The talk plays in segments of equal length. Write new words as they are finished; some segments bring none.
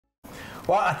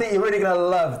Well, I think you're really going to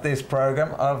love this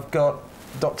program. I've got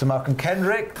Doctor Malcolm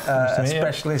Kendrick, a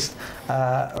specialist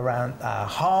around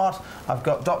heart. I've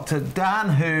got Dr. Dan,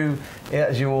 who,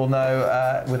 as you all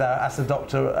know, with our Ask the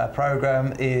Doctor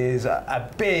program, is a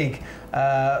big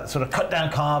sort of cut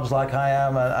down carbs like I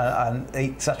am and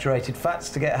eat saturated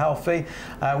fats to get healthy.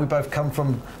 We both come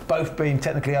from both being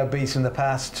technically obese in the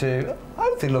past to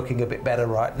hopefully looking a bit better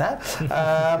right now.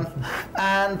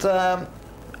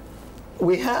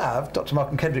 We have Dr.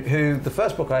 Malcolm Kendrick, who the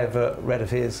first book I ever read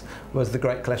of his was The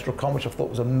Great Cholesterol Con, which I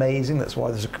thought was amazing. That's why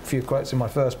there's a few quotes in my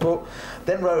first book.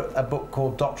 Then wrote a book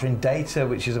called Doctoring Data,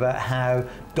 which is about how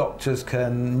doctors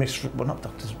can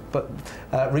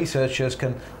researchers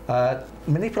can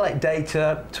manipulate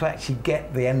data to actually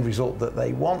get the end result that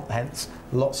they want. Hence,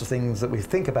 lots of things that we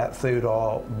think about food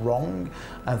are wrong,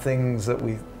 and things that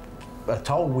we are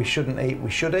told we shouldn't eat, we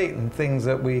should eat, and things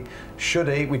that we should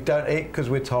eat, we don't eat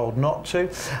because we're told not to.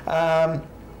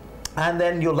 And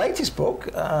then your latest book,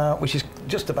 which is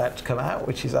just about to come out,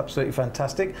 which is absolutely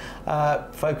fantastic,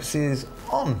 focuses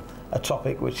on a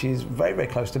topic which is very, very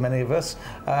close to many of us,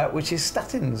 which is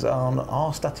statins.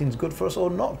 Are statins good for us or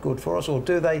not good for us, or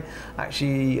do they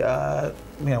actually,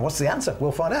 what's the answer?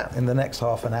 We'll find out in the next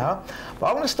half an hour. But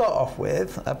I want to start off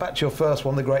with, back to your first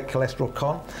one, The Great Cholesterol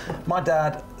Con. My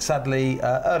dad, sadly,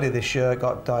 earlier this year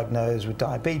got diagnosed with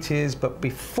diabetes, but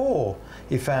before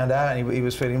he found out, and he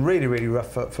was feeling really, really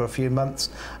rough for a few months,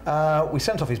 we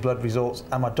sent off his blood results,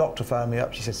 and my doctor phoned me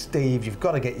up. She said, Steve, you've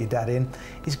got to get your dad in.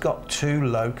 He's got too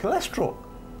low cholesterol.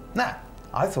 Now,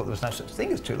 I thought there was no such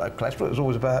thing as too low cholesterol. It was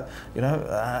always about,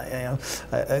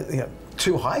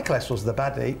 too high cholesterol is the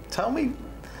baddie.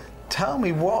 Tell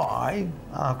me why,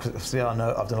 because I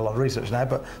know I've done a lot of research now,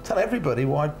 but tell everybody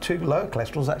why too low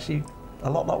cholesterol is actually a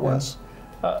lot worse.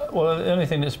 Well, the only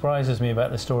thing that surprises me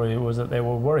about the story was that they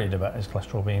were worried about his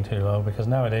cholesterol being too low, because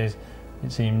nowadays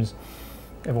it seems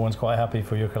everyone's quite happy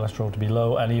for your cholesterol to be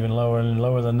low, and even lower and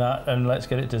lower than that, and let's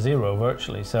get it to zero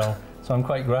virtually. So I'm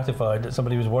quite gratified that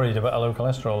somebody was worried about a low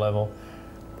cholesterol level.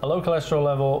 A low cholesterol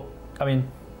level, I mean,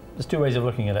 there's two ways of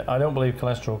looking at it. I don't believe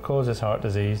cholesterol causes heart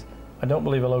disease. I don't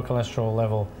believe a low cholesterol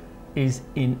level is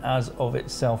in as of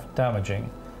itself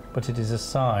damaging, but it is a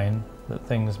sign that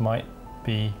things might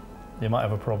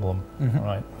have a problem,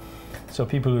 right? So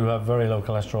people who have very low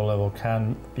cholesterol level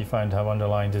can be found to have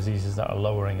underlying diseases that are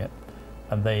lowering it,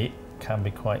 and they can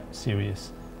be quite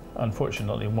serious.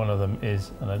 Unfortunately, one of them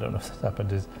is, and I don't know if this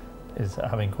happened, is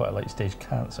having quite a late stage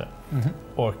cancer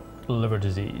or liver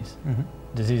disease.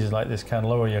 Diseases like this can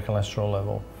lower your cholesterol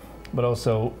level, but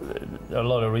also a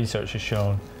lot of research has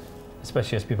shown,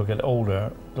 especially as people get older,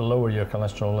 the lower your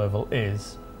cholesterol level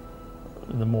is,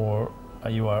 the more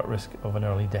you are at risk of an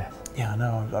early death. Yeah, I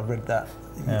know. I read that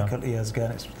a couple of years ago,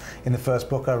 and it's in the first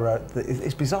book I wrote.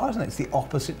 It's bizarre, isn't it? It's the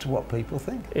opposite to what people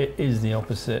think. It is the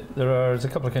opposite. There's a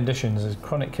couple of conditions. There's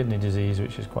chronic kidney disease,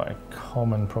 which is quite a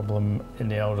common problem in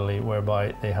the elderly,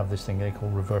 whereby they have this thing they call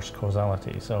reverse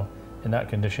causality. So in that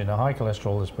condition, a high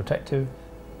cholesterol is protective,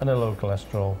 and a low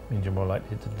cholesterol means you're more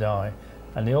likely to die.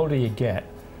 And the older you get,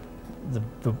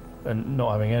 and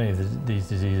not having any of these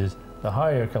diseases, the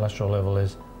higher your cholesterol level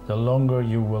is, the longer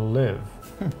you will live.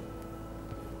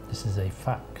 This is a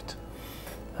fact.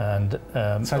 And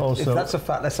so also, if that's a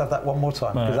fact, let's have that one more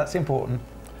time, because that's important.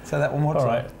 Say that one more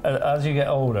time. All right. As you get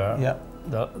older,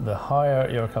 the higher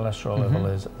your cholesterol level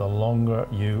is, the longer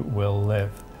you will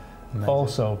live. Amazing.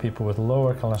 Also, people with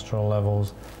lower cholesterol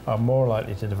levels are more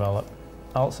likely to develop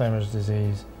Alzheimer's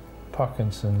disease,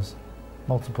 Parkinson's,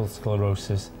 multiple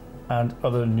sclerosis, and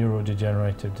other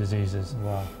neurodegenerative diseases.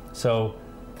 Wow. So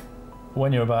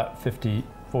when you're about 50,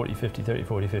 40, 50, 30,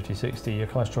 40, 50, 60, your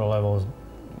cholesterol level is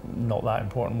not that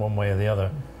important one way or the other.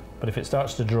 But if it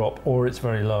starts to drop or it's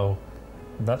very low,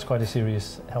 that's quite a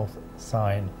serious health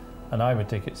sign. And I would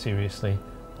take it seriously,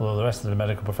 although the rest of the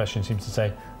medical profession seems to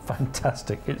say,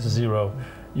 fantastic, it's zero.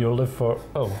 You'll live for,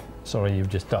 oh, sorry, you've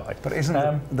just died. But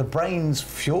isn't the brain's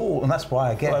fuel, and that's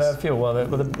why I guess. Well, fuel,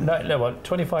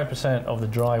 25% of the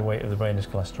dry weight of the brain is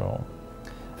cholesterol.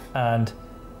 And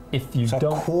if you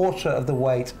don't... a quarter of the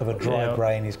weight of a dry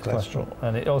brain is cholesterol.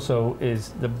 And it also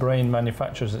is, the brain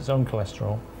manufactures its own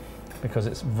cholesterol because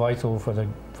it's vital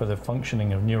for the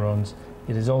functioning of neurons.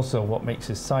 It is also what makes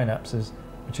its synapses,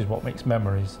 which is what makes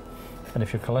memories. And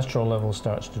if your cholesterol level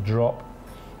starts to drop,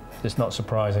 it's not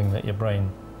surprising that your brain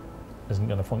isn't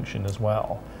going to function as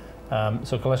well.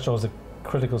 So cholesterol is a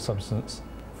critical substance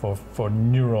for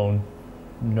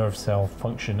nerve cell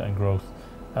function and growth.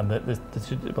 And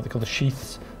what they call the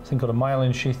sheaths, a thing called a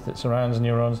myelin sheath that surrounds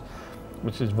neurons,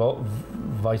 which is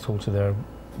vital to their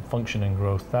function and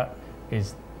growth. That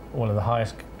is one of the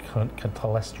highest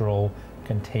cholesterol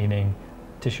containing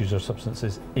tissues or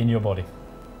substances in your body.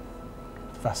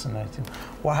 Fascinating.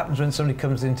 What happens when somebody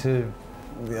comes into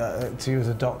to you as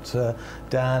a doctor,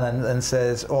 Dan, and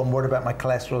says, oh, I'm worried about my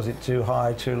cholesterol, is it too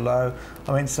high, too low?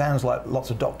 I mean, it sounds like lots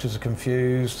of doctors are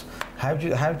confused. How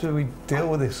do we deal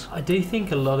with this? I do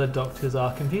think a lot of doctors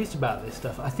are confused about this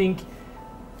stuff. I think,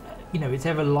 you know, it's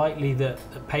ever likely that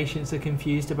patients are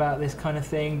confused about this kind of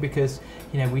thing because,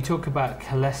 you know, we talk about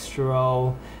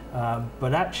cholesterol,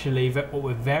 but actually what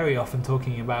we're very often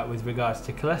talking about with regards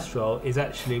to cholesterol is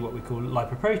actually what we call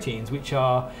lipoproteins, which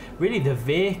are really the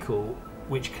vehicle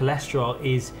which cholesterol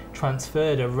is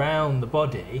transferred around the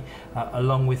body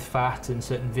along with fat and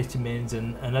certain vitamins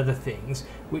and other things,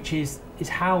 which is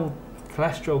how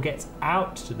cholesterol gets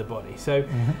out to the body.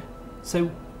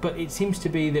 But it seems to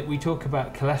be that we talk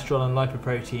about cholesterol and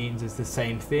lipoproteins as the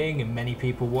same thing, and many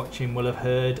people watching will have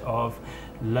heard of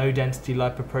low density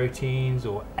lipoproteins,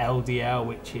 or LDL,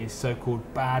 which is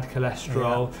so-called bad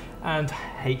cholesterol, and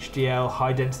HDL,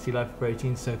 high density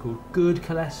lipoproteins, so-called good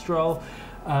cholesterol.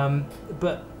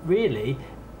 But really,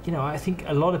 you know, I think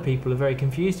a lot of people are very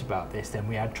confused about this. Then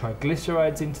we add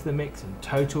triglycerides into the mix and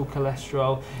total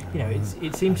cholesterol. You know,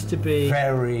 it seems to be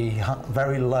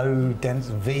very low dense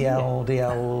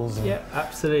VLDLs. Yeah,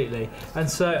 absolutely. And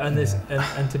so,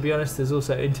 and to be honest, there's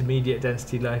also intermediate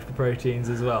density lipoproteins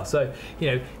as well. So,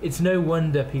 you know, it's no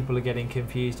wonder people are getting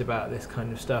confused about this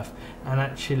kind of stuff. And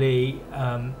actually,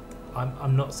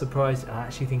 I'm not surprised. I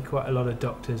actually think quite a lot of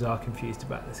doctors are confused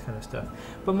about this kind of stuff.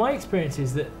 But my experience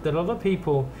is that a lot of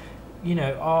people, you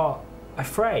know, are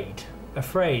afraid.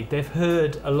 They've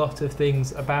heard a lot of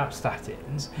things about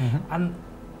statins, and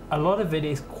a lot of it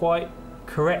is quite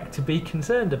correct to be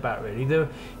concerned about, really.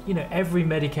 You know, every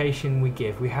medication we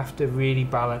give, we have to really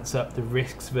balance up the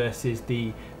risks versus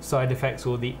the side effects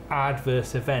or the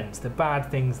adverse events, the bad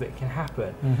things that can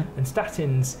happen. And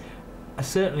statins are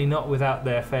certainly not without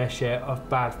their fair share of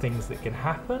bad things that can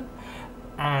happen,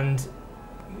 and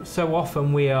so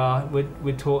often we're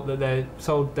taught that they're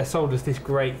sold as this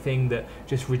great thing that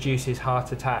just reduces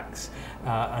heart attacks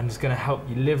and is going to help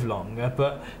you live longer.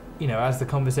 But you know, as the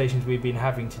conversations we've been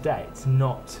having today, it's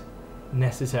not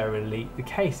necessarily the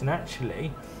case, and actually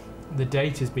the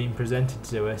data has been presented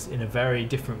to us in a very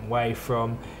different way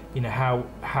from, you know,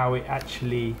 how it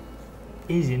actually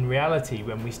is in reality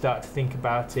when we start to think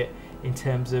about it in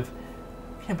terms of,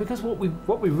 you know, because what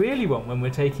we really want when we're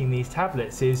taking these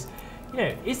tablets is, you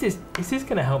know, is this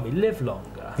going to help me live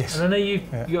longer? Yes. And I know you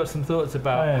got some thoughts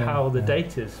about how the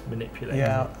data's manipulated.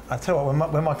 Yeah, I tell you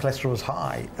what, when my cholesterol was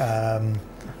high,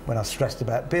 when I was stressed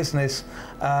about business,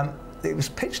 it was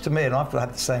pitched to me, and I've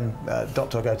had the same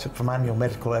doctor I go to from annual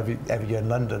medical every year in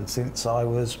London since I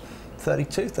was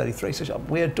 32, 33, so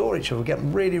we adore each other, we get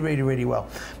really, really, really well.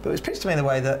 But it was pitched to me in the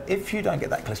way that if you don't get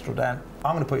that cholesterol down,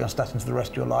 I'm going to put you on statins for the rest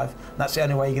of your life, and that's the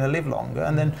only way you're going to live longer.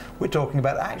 And then we're talking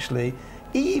about, actually,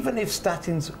 even if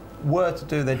statins were to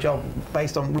do their job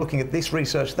based on looking at this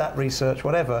research, that research,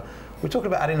 whatever, we're talking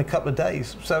about adding a couple of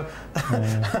days. So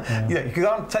you know, you can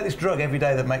go and take this drug every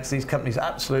day that makes these companies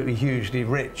absolutely hugely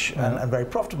rich and very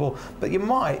profitable, but you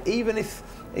might, even if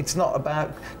it's not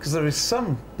about, because there is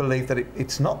some belief that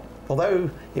it's not, although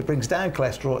it brings down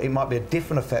cholesterol, it might be a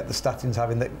different effect the statins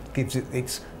having that gives it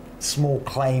its small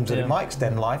claims that it might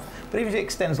extend life. But even if it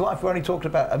extends life, we're only talking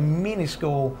about a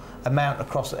minuscule amount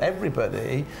across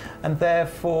everybody, and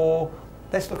therefore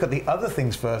let's look at the other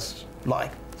things first,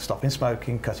 like stopping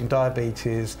smoking, cutting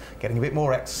diabetes, getting a bit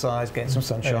more exercise, getting some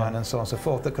sunshine, and so on and so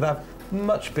forth, that could have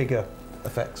much bigger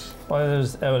effects. Well,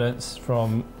 there's evidence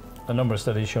from a number of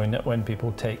studies showing that when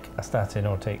people take a statin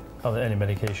or take any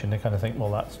medication, they kind of think, well,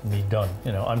 that's me done,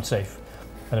 you know, I'm safe.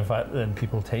 And in fact, then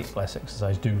people take less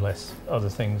exercise, do less other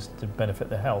things to benefit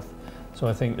their health. So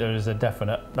I think there is a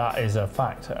definite, that is a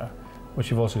factor, which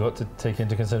you've also got to take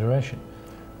into consideration.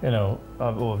 You know,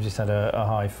 I've just had a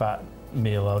high fat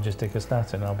meal, I'll just take a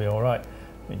statin, I'll be all right.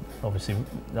 I mean, obviously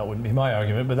that wouldn't be my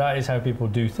argument, but that is how people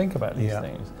do think about these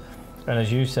things. And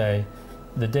as you say,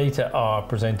 the data are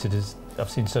presented as, I've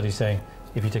seen studies saying,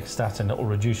 if you take a statin, it will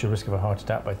reduce your risk of a heart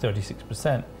attack by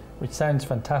 36%, which sounds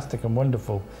fantastic and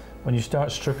wonderful. When you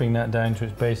start stripping that down to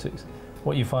its basics,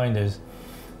 what you find is,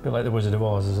 a bit like the Wizard of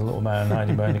Oz, there's a little man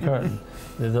hiding behind the curtain.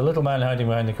 The little man hiding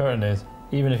behind the curtain is,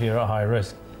 even if you're at high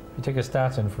risk, if you take a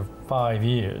statin for 5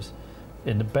 years,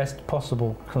 in the best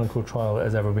possible clinical trial that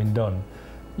has ever been done,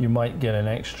 you might get an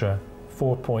extra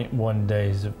 4.1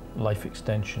 days of life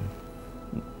extension.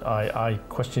 I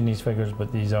question these figures,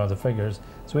 but these are the figures.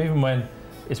 So even when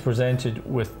it's presented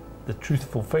with the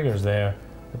truthful figures there,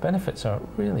 the benefits are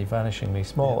really vanishingly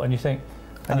small. And you think...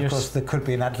 And of course there could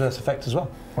be an adverse effect as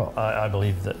well. Well, I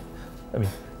believe that, I mean,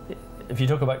 if you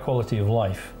talk about quality of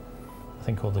life,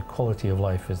 thing called the quality of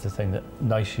life is the thing that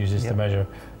NICE uses to measure,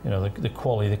 the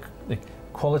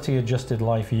quality adjusted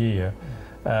life year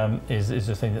is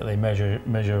the thing that they measure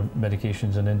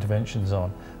medications and interventions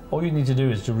on. All you need to do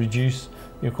is to reduce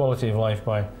your quality of life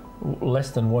by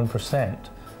less than 1%,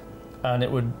 and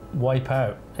it would wipe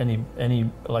out any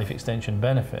life extension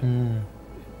benefit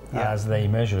as they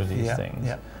measure these things.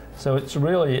 So it's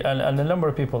really, and the number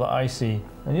of people that I see,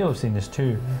 and you'll have seen this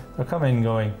too, they're coming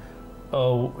going,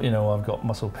 oh, I've got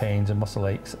muscle pains and muscle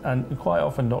aches, and quite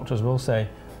often doctors will say,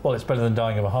 well, it's better than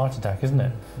dying of a heart attack, isn't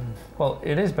it? Well,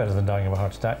 it is better than dying of a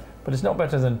heart attack, but it's not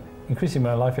better than increasing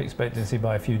my life expectancy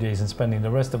by a few days and spending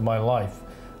the rest of my life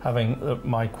having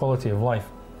my quality of life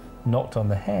knocked on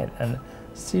the head and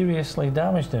seriously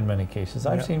damaged in many cases.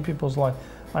 I've seen people's life.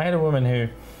 I had a woman who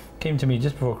came to me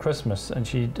just before Christmas, and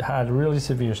she'd had really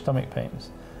severe stomach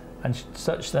pains, and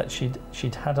such that she'd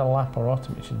had a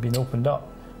laparotomy. She'd been opened up.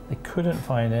 They couldn't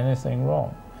find anything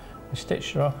wrong. They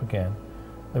stitched her up again.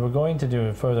 They were going to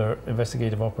do further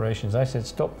investigative operations. I said,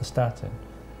 stop the statin.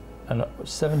 And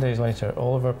 7 days later,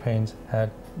 all of her pains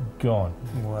had gone.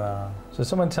 Wow. So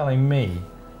someone telling me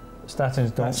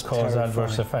statins don't cause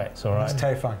adverse effects, all right? That's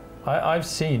terrifying. I've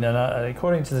seen, and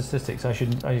according to the statistics, I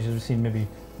should have seen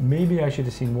maybe I should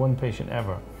have seen one patient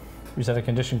ever who's had a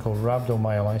condition called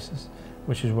rhabdomyolysis,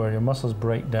 which is where your muscles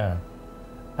break down.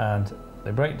 And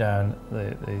they break down,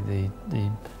 the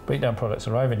breakdown products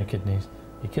arrive in your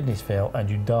kidneys fail, and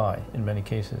you die in many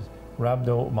cases.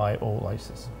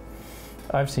 Rhabdomyolysis.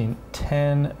 I've seen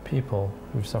 10 people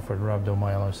who've suffered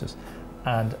rhabdomyolysis,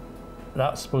 and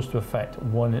that's supposed to affect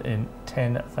 1 in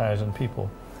 10,000 people.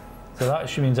 So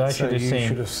that means I should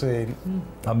have seen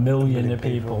a million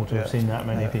people to have seen that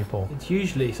many people. It's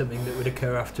usually something that would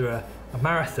occur after a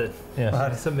marathon.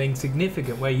 Yes. Something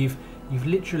significant where you've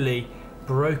literally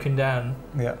broken down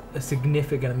a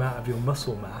significant amount of your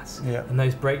muscle mass, and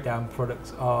those breakdown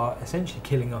products are essentially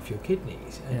killing off your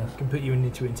kidneys and can put you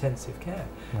into intensive care.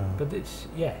 But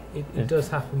it does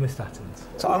happen with statins.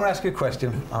 So I'm going to ask you a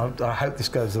question. I hope this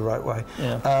goes the right way.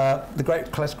 The great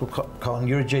cholesterol con,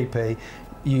 you're a GP.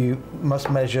 You must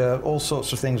measure all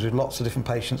sorts of things with lots of different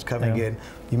patients coming in.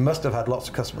 You must have had lots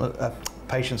of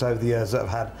patients over the years that have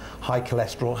had high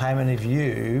cholesterol. How many of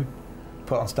you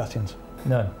put on statins?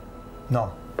 None.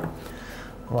 None.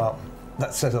 Well,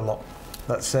 that says a lot.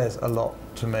 That says a lot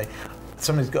to me.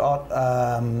 Somebody's got...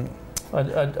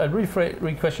 I'd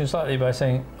re-question slightly by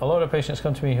saying a lot of patients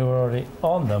come to me who are already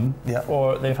on them,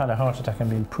 or they've had a heart attack and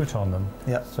been put on them.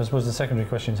 So I suppose the secondary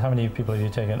question is, how many people have you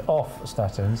taken off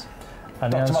statins?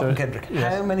 And Doctor Malcolm Kendrick,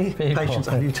 how many patients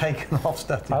have you taken off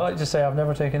statins? I like to say I've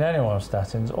never taken anyone off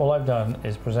statins. All I've done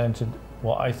is presented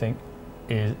what I think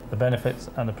is the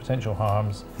benefits and the potential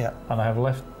harms, and I have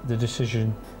left the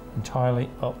decision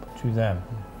entirely up to them.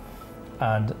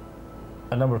 And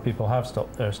a number of people have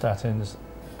stopped their statins,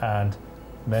 and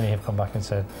many have come back and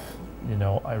said,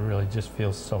 I really just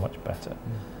feel so much better.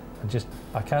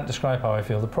 I can't describe how I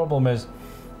feel. The problem is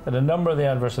that a number of the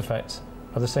adverse effects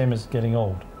are the same as getting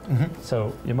old.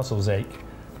 So your muscles ache,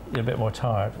 you're a bit more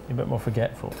tired, you're a bit more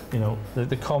forgetful.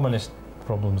 The commonest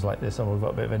problems like this are we've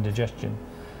got a bit of indigestion,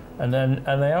 and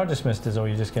they are dismissed as, oh,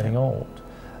 you're just getting old,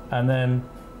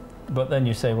 but then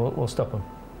you say, well, we'll stop them,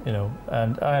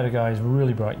 And I had a guy, he's a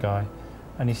really bright guy,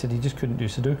 and he said he just couldn't do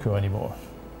Sudoku anymore.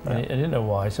 And I didn't know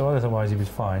why, so otherwise he was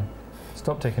fine.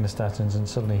 Stopped taking the statins, and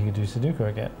suddenly he could do Sudoku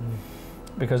again.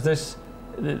 Because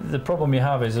the problem you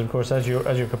have is, of course, as you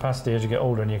get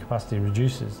older and your capacity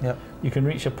reduces, you can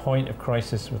reach a point of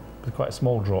crisis with quite a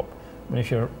small drop. I mean,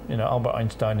 if you're Albert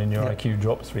Einstein and your IQ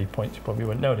drops 3 points, you probably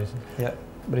wouldn't notice.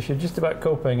 But if you're just about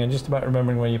coping and just about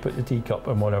remembering where you put the teacup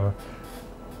and whatever,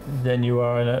 then you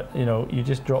are in a, you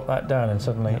just drop that down and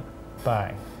suddenly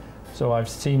bang. So I've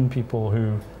seen people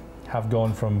who have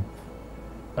gone from,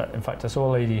 in fact, I saw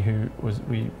a lady who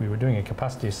we were doing a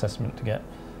capacity assessment to get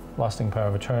lasting power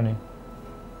of attorney.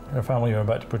 Her family were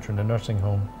about to put her in a nursing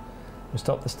home. We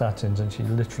stopped the statins, and she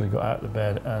literally got out of the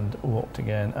bed and walked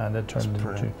again, and had turned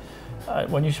into.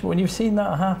 When you've seen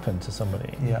that happen to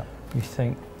somebody, you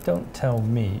think, don't tell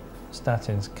me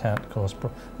statins can't cause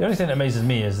problems. The only thing that amazes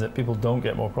me is that people don't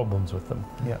get more problems with them.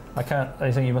 I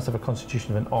think you must have a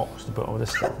constitution of an ox to put all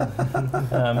this stuff.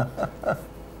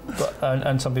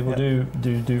 And some people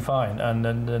do fine, and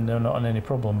they're not on any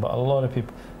problem. But a lot of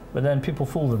people. But then people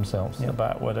fool themselves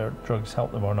about whether drugs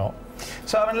help them or not.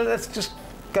 So I mean, let's just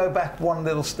go back one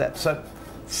little step. So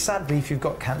sadly, if you've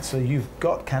got cancer, and you've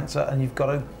got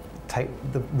to take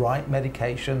the right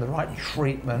medication, the right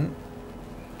treatment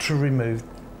to remove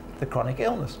the chronic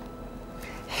illness.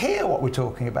 Here, what we're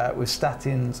talking about with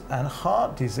statins and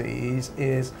heart disease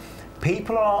is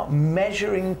People are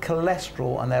measuring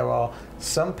cholesterol, and there are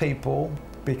some people,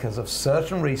 because of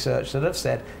certain research, that have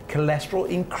said cholesterol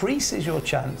increases your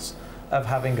chance of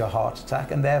having a heart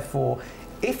attack, and therefore,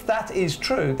 if that is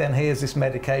true, then here's this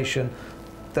medication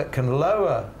that can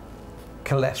lower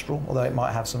cholesterol, although it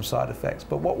might have some side effects.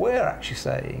 But what we're actually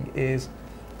saying is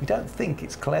we don't think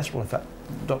it's cholesterol. In fact,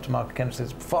 Dr. Malcolm Kendrick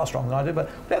says far stronger than I do, but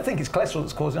we don't think it's cholesterol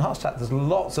that's causing a heart attack. There's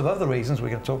lots of other reasons we're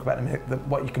going to talk about in a minute,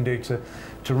 what you can do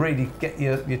to really get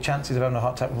your chances of having a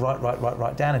heart attack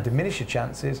right down and diminish your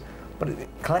chances. But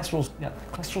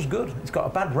cholesterol's good. It's got a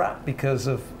bad rap because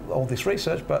of all this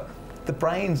research, but the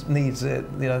brain needs it.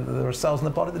 You know, there are cells in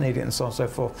the body that need it, and so on and so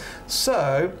forth.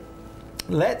 So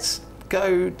let's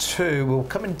go to, we'll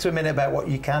come into a minute about what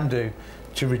you can do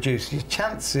to reduce your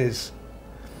chances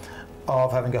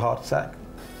of having a heart attack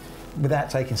without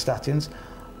taking statins.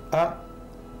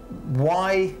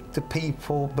 Why do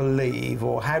people believe,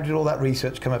 or how did all that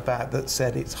research come about that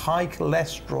said it's high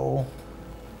cholesterol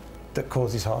that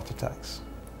causes heart attacks?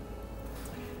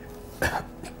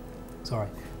 Sorry.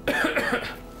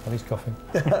 Oh, he's coughing.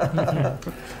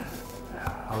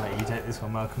 I'll let you take this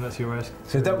one, Malcolm. That's your risk.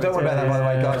 So don't worry about that, by the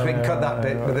way, guys. We can cut that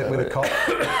bit with a cough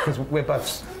because we're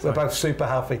both super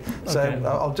healthy. So Okay.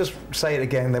 I'll just say it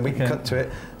again, then we can cut to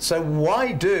it. So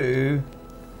why do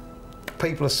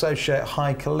people associate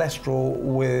high cholesterol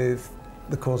with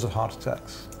the cause of heart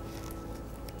attacks?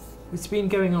 It's been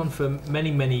going on for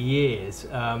many, many years,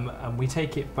 and we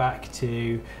take it back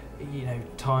to,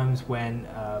 times when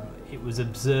it was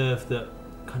observed that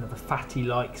kind of a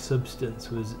fatty-like substance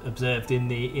was observed in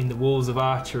the walls of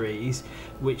arteries,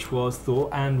 which was thought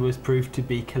and was proved to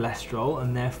be cholesterol,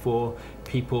 and therefore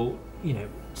people,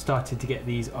 started to get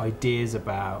these ideas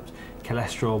about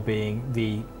cholesterol being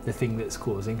the thing that's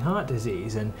causing heart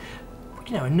disease. And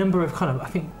a number of kind of, I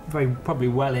think, very probably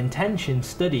well-intentioned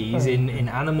studies in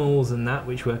animals and that,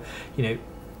 which were,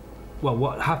 well,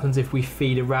 what happens if we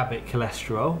feed a rabbit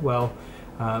cholesterol? Well,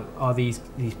 are these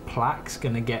plaques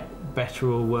going to get better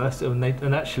or worse?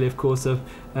 And actually, of course, a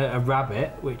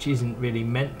rabbit, which isn't really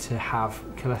meant to have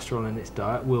cholesterol in its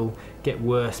diet, will get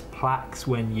worse plaques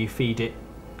when you feed it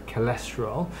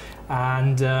cholesterol.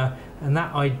 And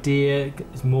that idea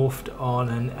is morphed on,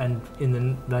 and in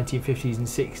the 1950s and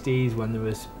 60s, when there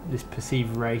was this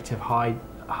perceived rate of heart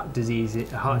disease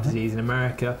in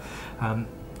America,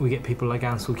 we get people like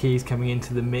Ansel Keys coming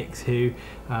into the mix who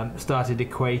started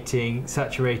equating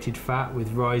saturated fat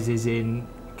with rises in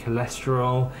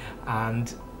cholesterol,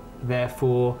 and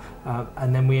therefore,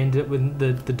 and then we ended up with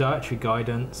the dietary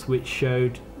guidance, which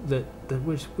showed that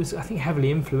was I think heavily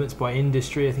influenced by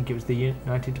industry. I think it was the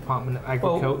United Department of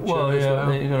Agriculture. Well, as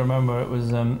well. you got to remember it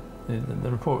was the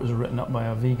report was written up by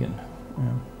a vegan.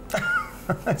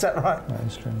 Is that right? That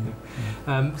is true.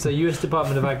 So US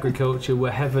Department of Agriculture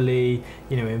were heavily,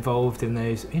 involved in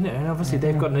those, and obviously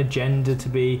they've got an agenda to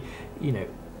be,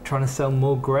 trying to sell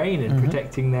more grain and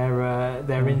protecting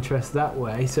their interests that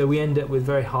way. So we end up with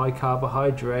very high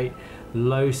carbohydrate,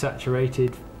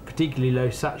 particularly low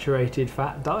saturated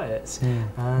fat diets,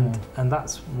 and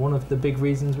that's one of the big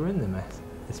reasons we're in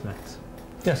this mess.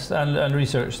 Yes, and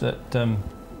research that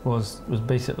was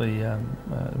basically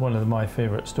one of my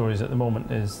favourite stories at the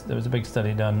moment is there was a big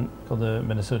study done called the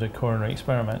Minnesota Coronary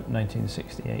Experiment,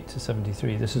 1968 to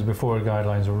 73. This is before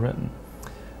guidelines were written,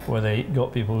 where they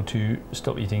got people to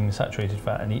stop eating saturated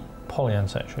fat and eat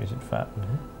polyunsaturated fat,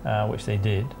 which they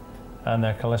did, and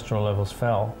their cholesterol levels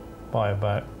fell by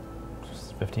about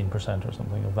 15% or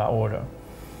something of that order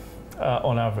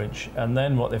on average. And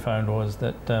then what they found was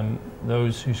that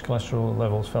those whose cholesterol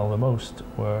levels fell the most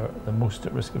were the most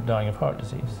at risk of dying of heart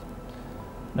disease.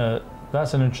 Now,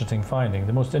 that's an interesting finding.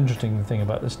 The most interesting thing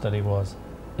about this study was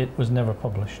it was never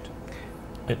published.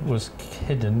 It was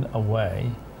hidden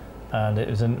away, and it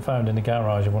was found in the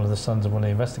garage of one of the sons of one of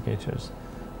the investigators.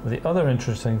 But the other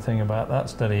interesting thing about that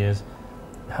study is,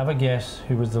 have a guess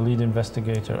who was the lead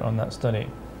investigator on that study?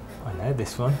 I know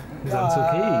this one. It was Ansel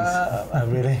Keys. Oh,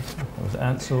 really? It was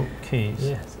Ansel Keys.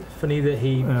 Yes. Funny that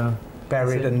he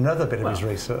Buried another bit of his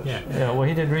research. Yeah, well,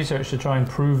 he did research to try and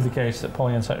prove the case that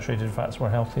polyunsaturated fats were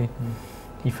healthy.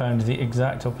 He found the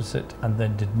exact opposite and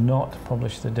then did not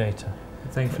publish the data.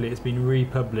 Thankfully, it's been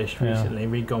republished recently,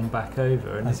 re-gone back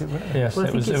over. And Has it really? Yes, well,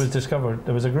 it was discovered.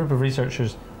 There was a group of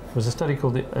researchers. There was a study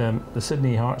called the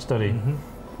Sydney Heart Study,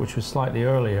 which was slightly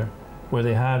earlier, where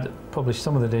they had published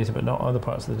some of the data but not other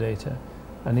parts of the data.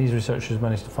 And these researchers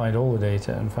managed to find all the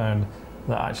data and found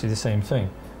that actually the same thing.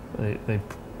 They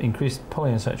increased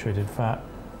polyunsaturated fat,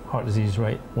 heart disease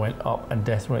rate went up and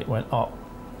death rate went up.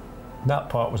 That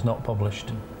part was not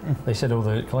published. They said, oh,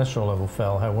 the cholesterol level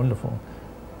fell, how wonderful.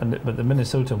 But the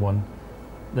Minnesota one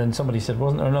then somebody said,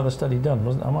 wasn't there another study done?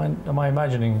 Am I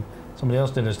imagining somebody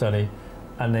else did a study,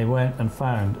 and they went and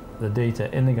found the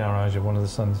data in the garage of one of the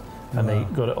sons, and they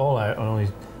got it all out on all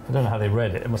these, I don't know how they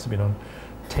read it, it must have been on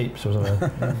tapes or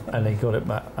something, and they got it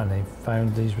back and they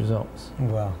found these results.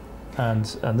 Wow. And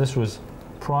this was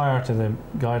prior to the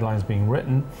guidelines being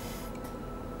written.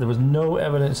 There was no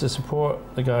evidence to support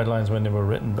the guidelines when they were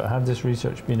written, but had this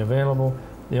research been available,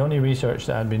 the only research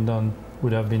that had been done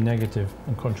would have been negative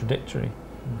and contradictory,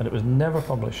 and it was never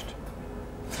published.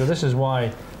 So this is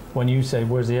why when you say,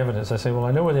 where's the evidence? I say, well,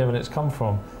 I know where the evidence come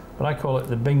from, but I call it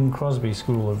the Bing Crosby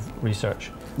school of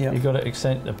research. Yep. You've got to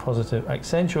accentuate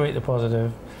the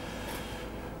positive,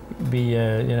 be,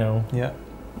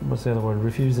 what's the other word?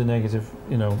 Refuse the negative,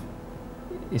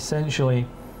 essentially,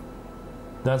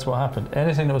 that's what happened.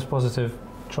 Anything that was positive,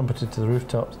 trumpeted to the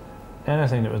rooftops.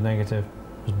 Anything that was negative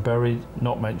was buried,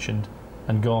 not mentioned,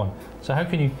 and gone. So how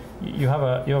can you have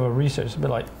a research, it's a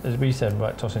bit like, as we said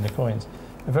about tossing the coins.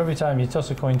 If every time you toss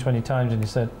a coin 20 times and you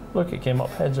said, look, it came up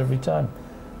heads every time.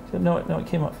 You said, no, it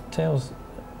came up tails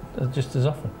just as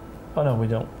often. Oh no, we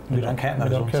don't. We don't count those.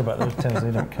 We don't care about those tails,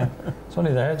 they don't count. It's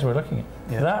only the heads we're looking at.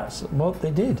 Yeah. That's what they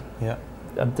did. Yeah.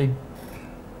 And they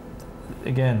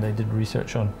did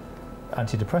research on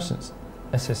antidepressants.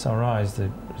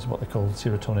 SSRIs is what they call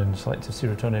selective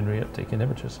serotonin reuptake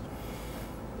inhibitors.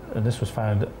 And this was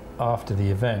found after the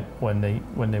event when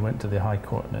they went to the High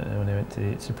Court, when they went to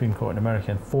the Supreme Court in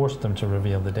America and forced them to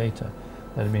reveal the data.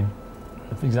 There had been,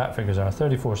 the exact figures are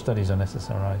 34 studies on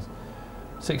SSRIs,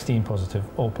 16 positive,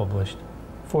 all published,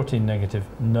 14 negative,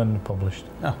 none published,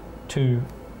 2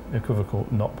 equivocal,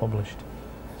 not published.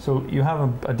 So you have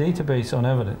a database on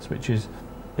evidence which is,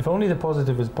 if only the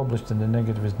positive is published and the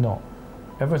negative is not,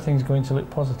 everything's going to look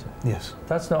positive. Yes.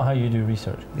 That's not how you do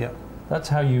research. Yeah. That's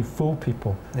how you fool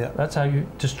people. Yeah. That's how you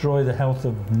destroy the health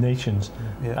of nations.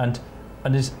 Yeah.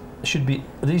 And this should be,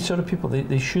 these sort of people,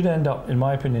 they should end up, in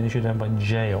my opinion, they should end up in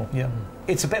jail. Yeah.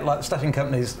 It's a bit like staffing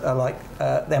companies are like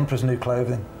the Emperor's New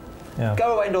Clothing. Yeah.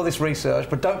 Go away and do all this research,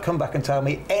 but don't come back and tell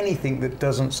me anything that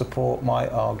doesn't support my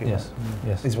argument.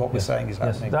 Yes. Is what we're saying is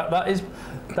happening. That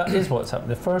is what's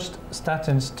happened. The first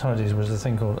statins studies was a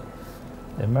thing called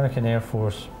the American Air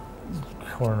Force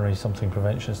Coronary Something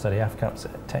Prevention Study, AFCAPS,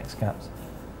 TEXCAPS.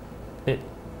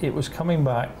 It was coming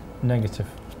back negative.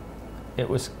 It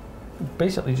was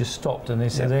basically just stopped, and they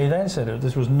then said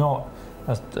this was not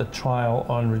a trial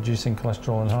on reducing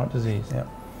cholesterol and heart disease. Yeah.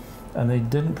 And they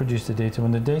didn't produce the data.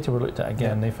 When the data were looked at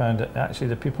again, they found that actually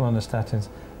the people on the statins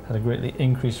had a greatly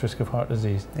increased risk of heart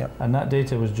disease. Yeah. And that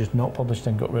data was just not published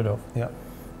and got rid of. Yeah.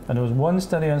 And there was one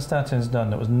study on statins done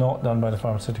that was not done by the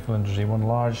pharmaceutical industry, one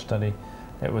large study.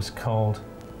 It was called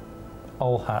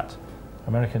ALHAT,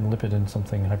 American Lipid and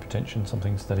something Hypertension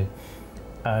something study.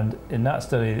 And in that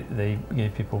study, they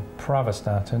gave people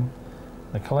pravastatin.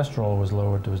 The cholesterol was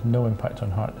lowered. There was no impact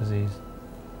on heart disease.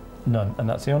 None. And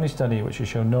that's the only study which has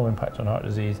shown no impact on heart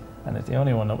disease, and it's the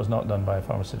only one that was not done by a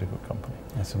pharmaceutical company.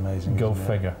 That's amazing. Go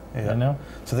figure. Yeah. You know?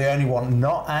 So the only one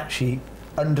not actually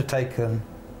undertaken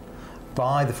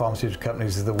by the pharmaceutical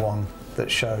companies is the one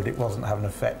that showed it wasn't having an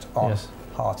effect on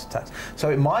heart attacks. So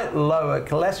it might lower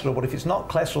cholesterol, but if it's not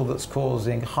cholesterol that's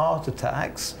causing heart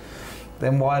attacks,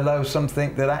 then why lower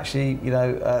something that actually,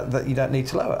 that you don't need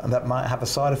to lower, and that might have a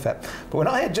side effect. But we're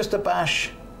not here just to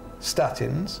bash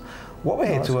statins. What we're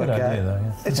here to work out.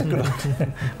 It's a good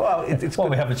idea. Well, it's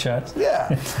we have a chat. Yeah,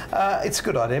 it's a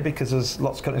good idea because there's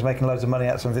lots of companies making loads of money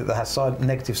out of something that has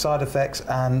negative side effects,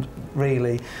 and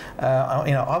really,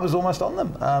 I was almost on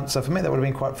them. So for me, that would have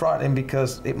been quite frightening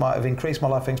because it might have increased my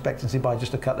life expectancy by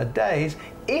just a couple of days,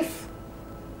 if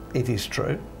it is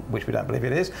true, which we don't believe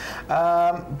it is.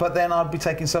 But then I'd be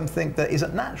taking something that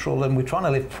isn't natural, and we're trying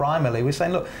to live primally. We're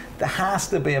saying, look, there has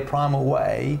to be a primal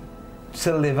way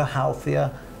to live a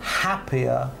healthier,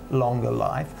 happier, longer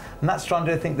life, and that's trying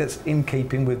to do a thing that's in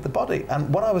keeping with the body.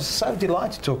 And what I was so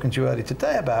delighted talking to you earlier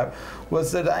today about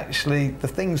was that actually the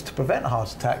things to prevent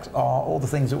heart attacks are all the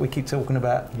things that we keep talking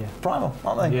about primal,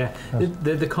 aren't they? Yeah,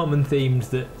 they're the common themes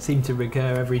that seem to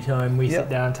recur every time we sit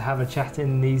down to have a chat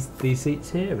in these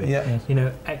seats here.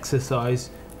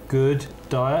 Exercise, good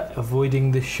diet,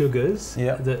 avoiding the sugars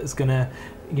that's going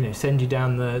to send you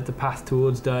down the path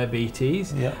towards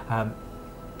diabetes.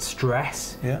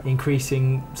 Stress,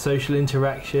 increasing social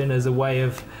interaction as a way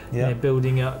of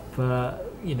building up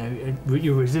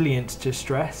your resilience to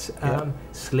stress,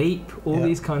 sleep, all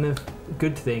these kind of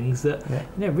good things that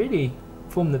really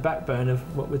form the backbone of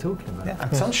what we're talking about.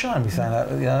 And sunshine, we say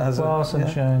that.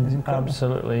 Sunshine is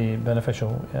absolutely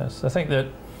beneficial. Yes, I think that.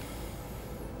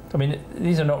 I mean,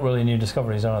 these are not really new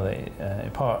discoveries, are they?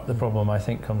 Part of the problem, I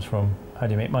think, comes from how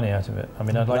do you make money out of it? I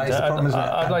mean, I'd like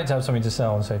to have something to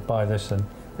sell and say, buy this and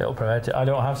it'll prevent it. I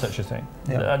don't have such a thing.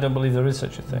 I don't believe there is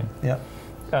such a thing.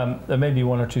 There may be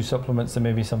 1 or 2 supplements, there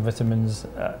may be some vitamins.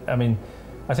 I mean,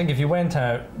 I think if you went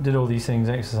out, did all these things,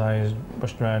 exercised,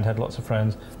 rushed around, had lots of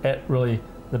friends, ate really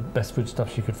the best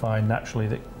foodstuffs you could find naturally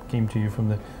that came to you from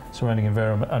the surrounding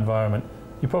environment,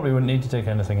 you probably wouldn't need to take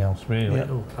anything else, really.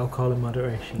 Alcohol in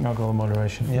moderation. Alcohol in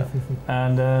moderation.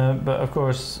 And but of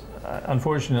course,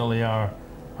 unfortunately,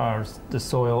 the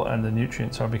soil and the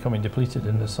nutrients are becoming depleted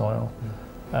in the soil,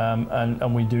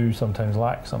 and we do sometimes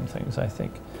lack some things. I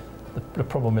think the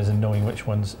problem is in knowing which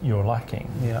ones you're lacking.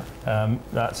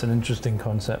 That's an interesting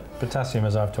concept. Potassium,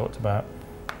 as I've talked about,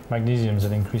 magnesium is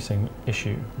an increasing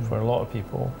issue for a lot of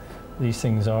people. These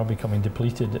things are becoming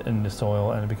depleted in the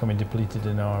soil and becoming depleted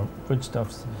in our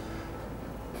foodstuffs.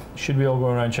 Should we all go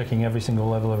around checking every single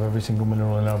level of every single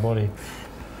mineral in our body?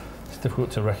 It's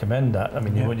difficult to recommend that. I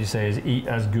mean, what you say is eat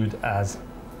as good as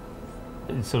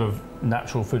sort of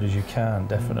natural food as you can,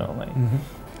 definitely.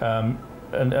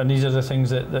 And these are the things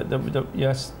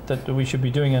that we should be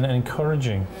doing and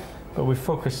encouraging, but we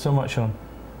focus so much on,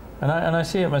 and I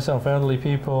see it myself, elderly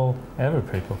people, every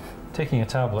people, taking a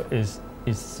tablet is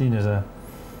seen as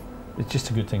it's just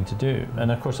a good thing to do.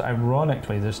 And of course,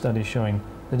 ironically, there's studies showing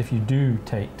that if you do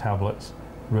take tablets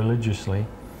religiously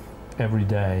every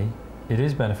day, it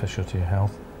is beneficial to your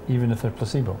health, even if they're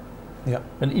placebo.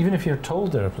 And even if you're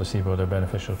told they're a placebo, they're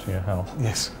beneficial to your health.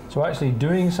 So actually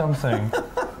doing something,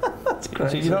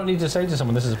 so you don't need to say to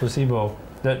someone, this is a placebo.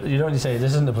 You don't need to say,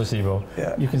 this isn't a placebo.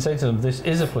 You can say to them, this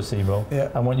is a placebo.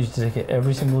 I want you to take it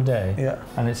every single day.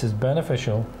 And it's as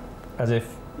beneficial as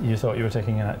if you thought you were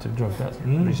taking an active drug. That's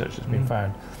research that's been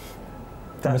found.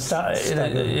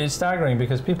 It's staggering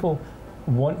because people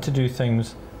want to do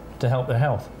things to help their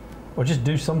health, or just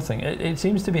do something. It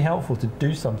seems to be helpful to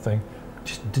do something,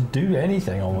 just to do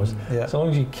anything almost, so long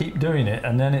as you keep doing it,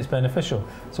 and then it's beneficial.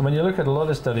 So when you look at a lot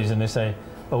of studies and they say,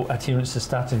 oh, adherence to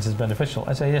statins is beneficial,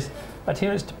 I say yes,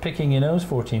 adherence to picking your nose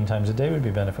 14 times a day would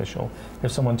be beneficial.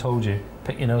 If someone told you,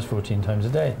 pick your nose 14 times a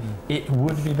day, it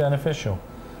would be beneficial.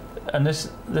 And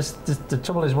the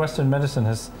trouble is, Western medicine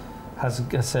has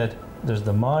said there's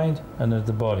the mind and there's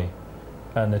the body,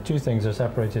 and the two things are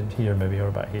separated here, maybe, or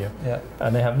about here,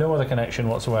 and they have no other connection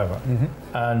whatsoever.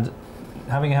 And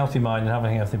having a healthy mind and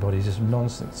having a healthy body is just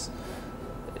nonsense.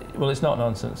 Well, it's not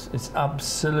nonsense. It's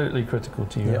absolutely critical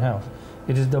to your health.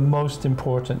 It is the most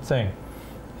important thing.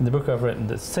 In the book I've written,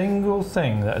 the single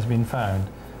thing that has been found,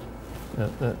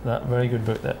 that very good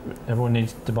book that everyone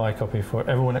needs to buy a copy for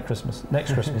everyone at Christmas,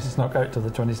 next Christmas, it's not out till the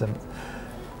 27th,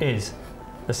 is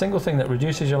the single thing that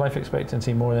reduces your life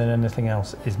expectancy more than anything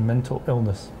else is mental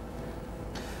illness.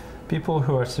 People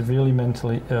who are severely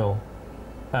mentally ill,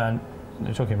 and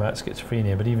they're talking about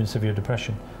schizophrenia, but even severe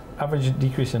depression, average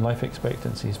decrease in life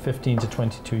expectancy is 15 to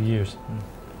 22 years.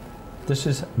 This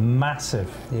is massive.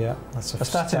 That's a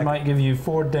statin might give you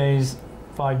 4 days,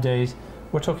 5 days.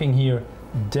 We're talking here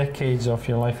decades off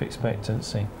your life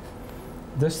expectancy.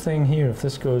 This thing here, if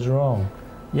this goes wrong,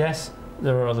 yes,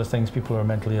 there are other things. People who are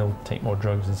mentally ill take more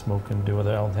drugs and smoke and do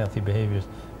other unhealthy behaviours,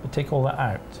 but take all that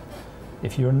out.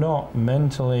 If you're not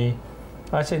mentally,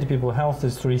 I say to people, health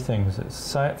is 3 things.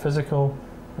 It's physical,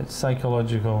 it's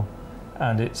psychological,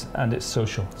 and it's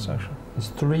social. It's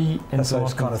 3 That's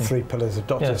those kind of 3 pillars the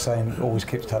doctor saying, always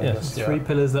keeps telling us. 3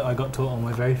 pillars that I got taught on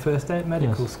my very first day at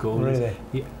medical school. Really?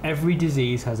 Every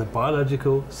disease has a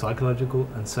biological, psychological,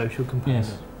 and social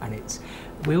component, and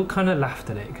we all kind of laughed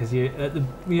at it because at the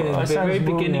very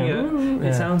beginning,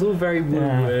 it sounds all very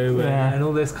woo-woo and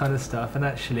all this kind of stuff. And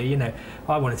actually,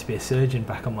 I wanted to be a surgeon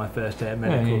back on my first day at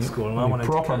medical school, and I wanted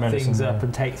to cut things up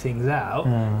and take things out.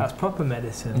 That's proper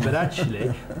medicine. But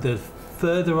actually, the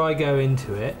further I go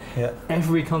into it,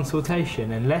 every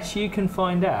consultation, unless you can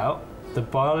find out the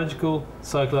biological,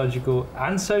 psychological,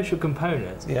 and social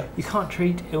components, you can't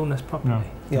treat illness properly.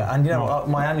 And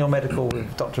my annual medical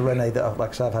with Dr. Renee that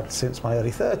I've had since my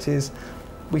early 30s,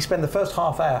 we spend the first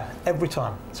half hour every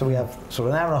time. So we have sort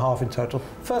of an hour and a half in total.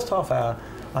 First half hour,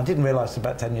 I didn't realise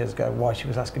about 10 years ago why she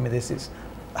was asking me this. It's,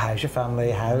 how's your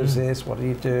family? How's this? What are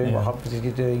you doing? What hobbies are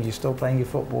you doing? You're still playing your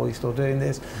football? You're still doing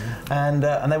this? And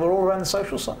they were all around the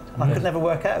social side. I could never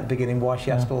work out at the beginning why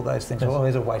she asked all those things. Well,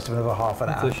 there's a waste of another half an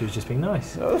hour. I thought she was just being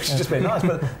nice. Oh, she's just being nice,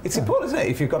 but it's important, isn't it?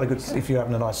 If if you're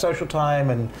having a nice social time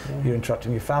and you're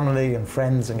interacting with your family and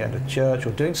friends and going to church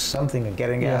or doing something and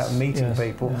getting out and meeting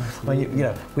people. I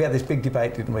mean, we had this big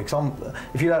debate, didn't we?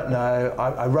 If you don't know,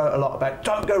 I wrote a lot about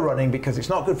don't go running because it's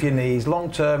not good for your knees. Long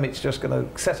term, it's just going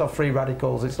to set off free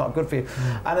radicals chemicals, it's not good for you.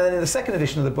 And then in the second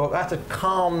edition of the book, I had to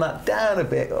calm that down a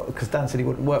bit, because Dan said he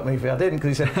wouldn't work me if I didn't,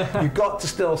 because he said, you've got to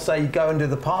still say go and do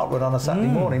the park run on a Saturday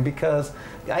morning, because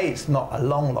A, it's not a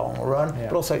long run,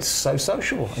 but also it's so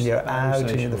sociable, and you're out and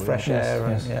you're in the fresh air.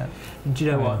 Yes. And, Do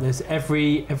you know what? There's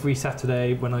every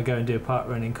Saturday when I go and do a park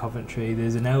run in Coventry,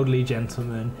 there's an elderly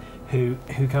gentleman who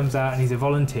comes out, and he's a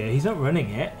volunteer. He's not running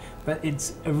it, but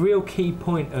it's a real key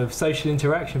point of social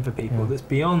interaction for people that's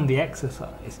beyond the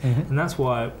exercise. And that's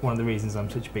why one of the reasons I'm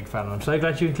such a big fan. I'm so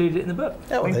glad you included it in the book.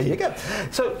 Oh, well, there you go.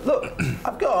 So look,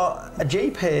 I've got a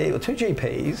GP, or two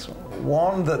GPs,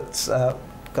 one that's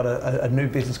got a new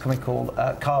business coming called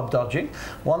Carb Dodging,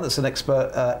 one that's an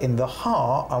expert in the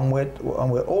heart, and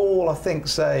we're all, I think,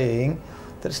 saying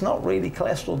that it's not really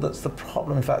cholesterol that's the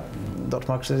problem. In fact, Dr.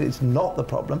 Malcolm says it's not the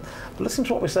problem. But listen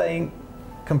to what we're saying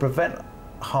can prevent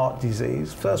heart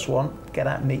disease. First one, get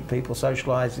out and meet people,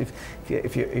 socialise.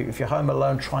 If you're home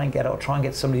alone, try and get out, try and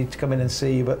get somebody to come in and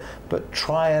see you, but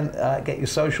try and get your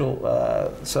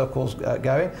social circles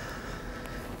going.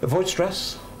 Avoid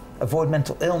stress, avoid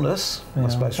mental illness. I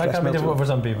suppose that can be difficult for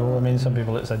some people. I mean, some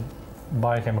people it's a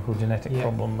biochemical genetic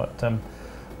problem,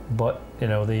 but you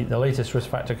know, the latest risk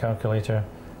factor calculator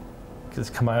that's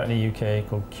come out in the UK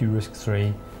called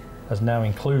Q-Risk3 now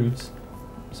includes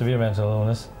severe mental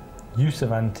illness, use of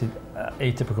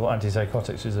atypical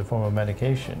antipsychotics as a form of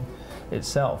medication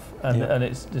itself, and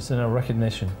it's in a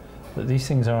recognition that these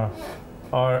things are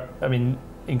I mean,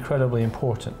 incredibly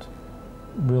important,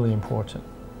 really important,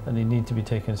 and they need to be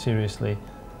taken seriously.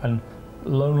 And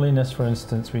loneliness, for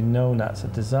instance, we know that's a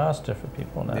disaster for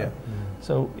people now.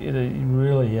 So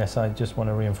really, yes, I just want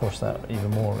to reinforce that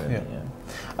even more. Really.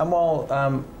 And while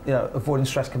you know, avoiding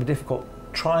stress can be difficult,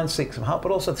 try and seek some help.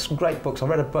 But also, there's some great books. I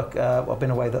read a book. I've been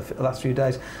away the last few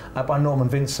days by Norman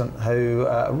Vincent, who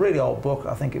a really old book.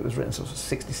 I think it was written sort of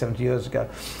 60, 70 years ago.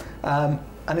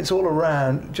 And it's all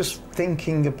around just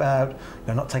thinking about,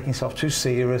 not taking yourself too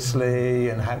seriously,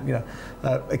 and how,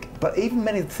 but even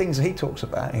many of the things that he talks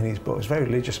about in his book, he's a very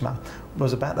religious man,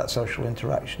 was about that social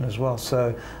interaction as well.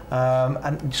 So,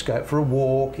 and just go out for a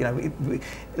walk, a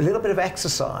little bit of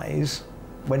exercise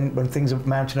when things are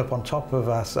mounting up on top of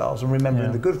ourselves, and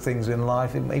remembering the good things in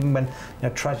life, even when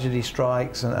tragedy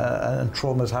strikes and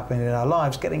traumas happening in our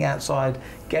lives, getting outside,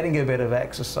 getting a bit of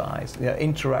exercise,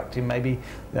 interacting. Maybe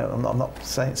I'm not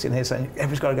sitting here saying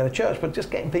everybody's got to go to church, but just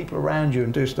getting people around you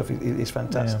and do stuff is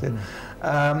fantastic.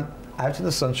 Out in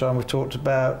the sunshine, we've talked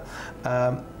about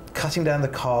cutting down the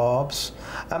carbs.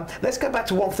 Let's go back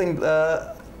to one thing.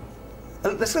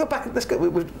 Let's go back.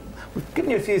 We've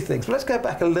given you a few things, but let's go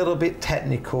back a little bit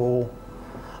technical.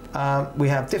 We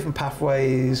have different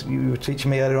pathways. You were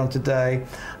teaching me earlier on today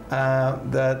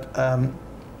that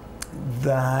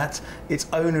it's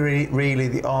only really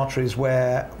the arteries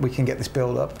where we can get this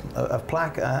build-up of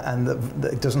plaque, and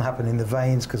that it doesn't happen in the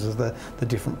veins because of the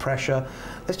different pressure.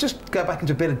 Let's just go back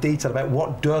into a bit of detail about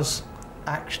what does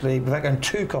actually, without going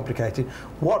too complicated,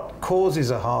 what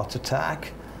causes a heart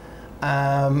attack.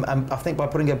 And I think by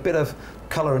putting a bit of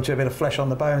colour into a bit of flesh on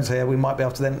the bones here, we might be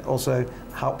able to then also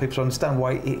help people to understand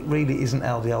why it really isn't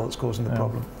LDL that's causing the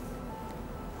problem.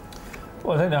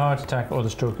 Well, I think the heart attack or the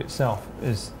stroke itself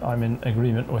I'm in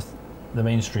agreement with the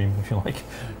mainstream, if you like.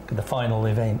 The final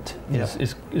event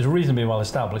is reasonably well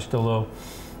established, although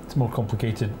it's more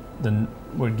complicated than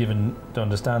we're given to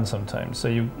understand sometimes. So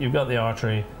you've got the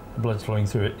artery, the blood's flowing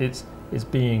through it. It's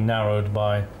being narrowed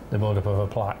by the buildup of a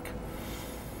plaque.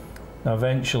 Now,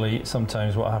 eventually,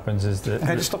 sometimes what happens is that... Can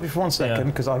I just stop you for 1 second?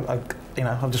 Because I've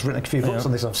just written a few books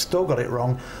on this. I've still got it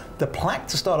wrong. The plaque,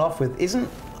 to start off with, isn't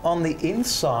on the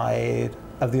inside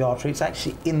of the artery. It's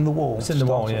actually in the wall. It's in the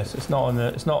wall. Yes. It's not on the.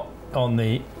 It's not on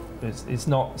the. It's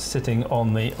not sitting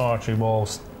on the artery wall,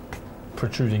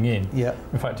 protruding in. Yeah.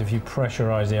 In fact, if you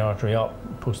pressurise the artery up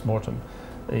post-mortem,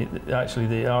 actually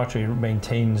the artery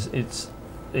maintains its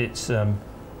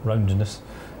roundness.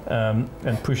 And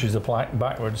pushes the plaque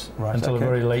backwards until a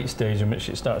very late stage in which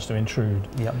it starts to intrude.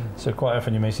 Yep. So quite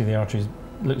often you may see the artery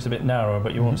looks a bit narrower,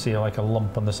 but you won't see like a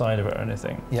lump on the side of it or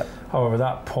anything. Yep. However,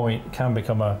 that point can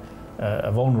become a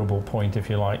vulnerable point, if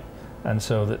you like, and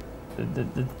so that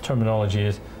the terminology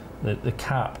is that the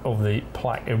cap of the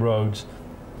plaque erodes,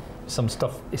 some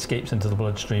stuff escapes into the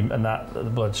bloodstream, and that the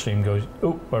bloodstream goes,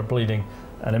 oh, we're bleeding,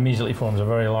 and immediately forms a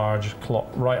very large clot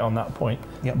right on that point,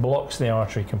 blocks the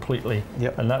artery completely,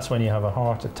 and that's when you have a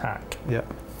heart attack.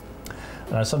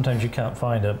 Now, sometimes you can't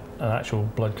find an actual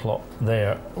blood clot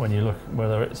there when you look,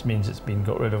 whether it means it's been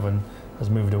got rid of and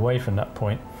has moved away from that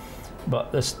point.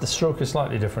 But the stroke is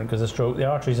slightly different, because the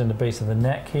artery's in the base of the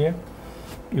neck here.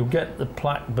 You'll get the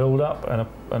plaque build up, and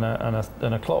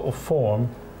a clot will form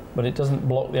but it doesn't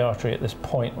block the artery at this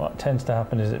point. What tends to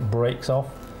happen is it breaks off,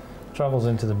 travels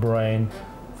into the brain,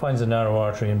 finds a narrow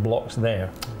artery and blocks there.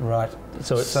 Right.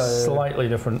 So it's slightly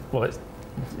different. Well, it's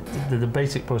the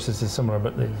basic process is similar,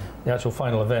 but the actual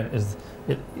final event is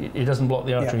it doesn't block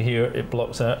the artery here, it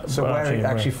blocks a So where artery it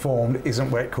actually formed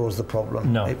isn't where it caused the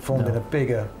problem. No. It formed in a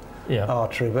bigger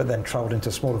artery, but then travelled into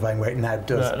a smaller vein where it now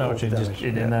does cause damage.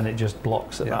 And then it just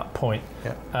blocks at that point.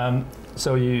 Yeah.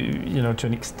 So you know, to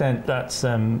an extent, that's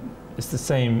it's the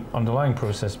same underlying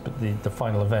process, but the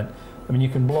final event. I mean, you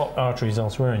can block arteries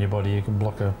elsewhere in your body. You can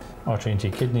block an artery into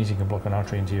your kidneys, you can block an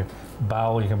artery into your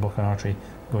bowel, you can block an artery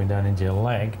going down into your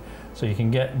leg. So you can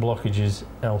get blockages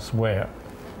elsewhere,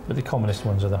 but the commonest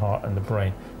ones are the heart and the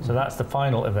brain. So that's the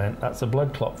final event, that's the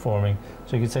blood clot forming.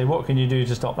 So you could say, what can you do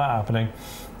to stop that happening?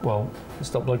 Well,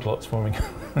 stop blood clots forming.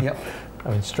 Yep.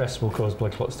 I mean, stress will cause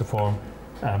blood clots to form.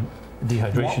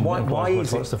 Dehydration will cause blood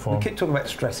clots to form. We keep talking about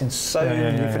stress in so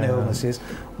many different illnesses.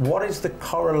 What is the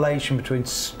correlation between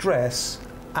stress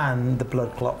and the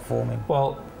blood clot forming?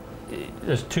 Well,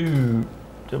 there's two.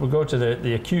 We'll go to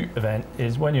the acute event.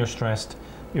 Is when you're stressed,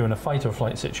 you're in a fight or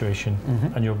flight situation,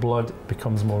 and your blood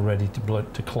becomes more ready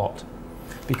to clot.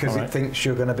 Because it thinks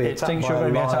you're going to be attacked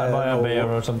by a bear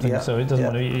or something, so it doesn't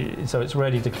want to. So it's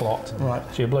ready to clot. Right.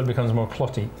 So your blood becomes more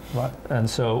clotty. Right. And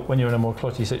so when you're in a more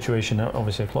clotty situation,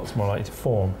 obviously a clot's more likely to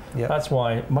form. Yep. That's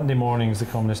why Monday morning is the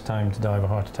commonest time to die of a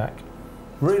heart attack.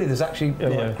 Really, there's actually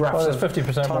graphs of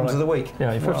 50% times of the week.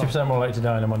 Yeah, you're 50% more likely to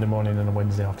die on a Monday morning than a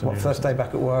Wednesday afternoon. What, first day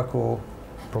back at work or?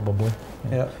 Probably.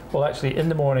 Yeah. Well, actually, in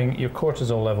the morning, your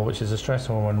cortisol level, which is a stress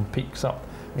hormone, peaks up.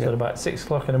 So at about 6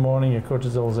 o'clock in the morning, your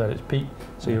cortisol's at its peak,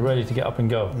 so you're ready to get up and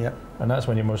go. Yeah. And that's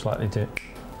when you're most likely to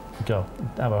go,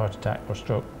 have a heart attack or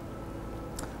stroke.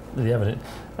 The evidence,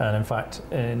 and in fact,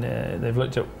 they've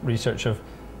looked at research of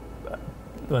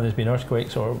when there's been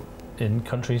earthquakes or in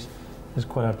countries, there's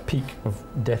quite a peak of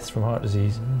deaths from heart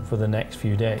disease for the next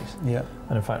few days. Yeah.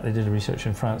 And in fact, they did a research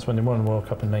in France when they won the World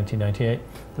Cup in 1998.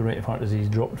 The rate of heart disease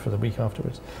dropped for the week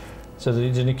afterwards. So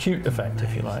there's an acute effect,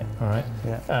 if you like, all right?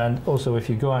 Yeah. And also, if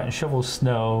you go out and shovel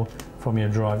snow from your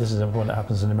drive, this is one that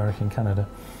happens in America and Canada,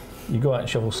 you go out and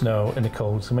shovel snow in the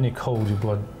cold, so when you're cold, your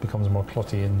blood becomes more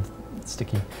clotty and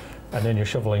sticky, and then you're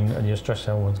shoveling and your stress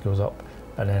hormones goes up,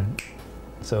 and then,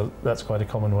 so that's quite a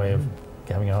common way of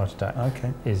having a heart attack,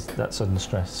 is that sudden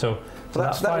stress. So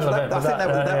I think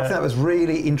that was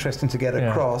really interesting to get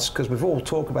across, because we've all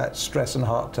talked about stress and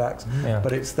heart attacks,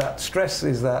 but it's that stress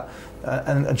is that,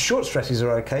 and short stresses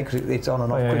are okay because it's on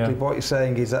and off quickly. But what you're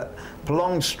saying is that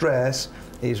prolonged stress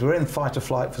is we're in fight or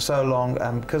flight for so long,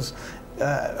 and because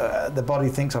the body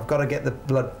thinks I've got to get the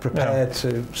blood prepared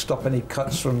to stop any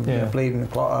cuts from bleeding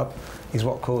and clot up, is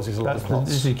what causes a lot of clots.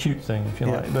 This is the acute thing, if you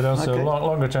like. But also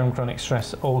longer term chronic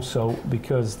stress, also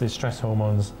because the stress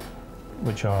hormones,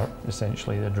 which are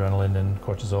essentially adrenaline and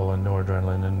cortisol and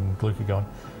noradrenaline and glucagon,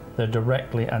 they're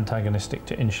directly antagonistic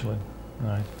to insulin.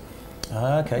 Right.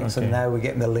 Okay, so now we're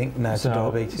getting the link now to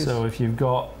diabetes. So if you've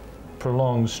got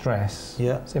prolonged stress,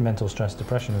 say mental stress,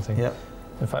 depression and things,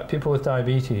 in fact, people with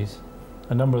diabetes,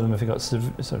 a number of them, if you've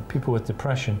got people with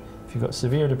depression, if you've got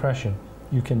severe depression,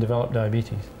 you can develop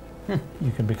diabetes.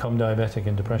 You can become diabetic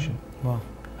in depression. Wow.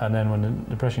 And then when the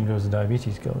depression goes, the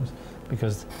diabetes goes,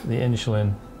 because the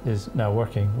insulin is now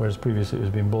working, whereas previously it was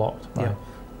being blocked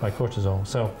by cortisol.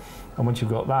 So, and once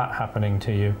you've got that happening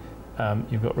to you,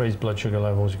 you've got raised blood sugar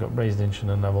levels, you've got raised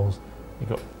insulin levels, you've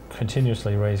got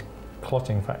continuously raised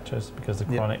clotting factors, because the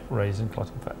chronic raise in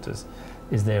clotting factors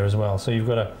is there as well. So you've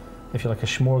got a, if you like, a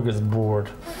smorgasbord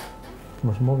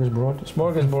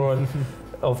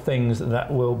of things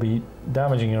that will be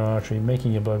damaging your artery,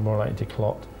 making your blood more likely to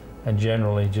clot, and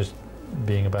generally just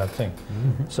being a bad thing.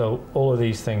 So all of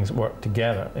these things work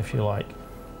together, if you like,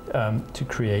 to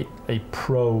create a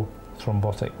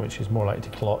pro-thrombotic, which is more likely to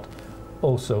clot,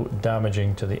 also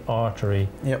damaging to the artery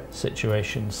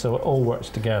situation. So it all works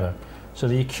together. So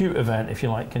the acute event, if you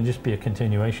like, can just be a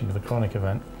continuation of the chronic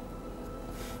event,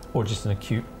 or just an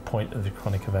acute point of the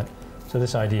chronic event. So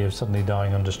this idea of suddenly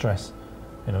dying under stress,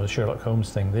 you know, the Sherlock Holmes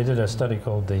thing. They did a study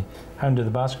called the Hound of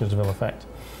the Baskerville effect,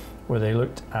 where they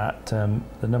looked at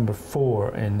the number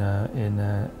 4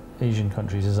 in Asian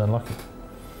countries is unlucky,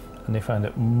 and they found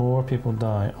that more people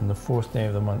die on the 4th day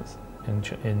of the month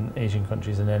in Asian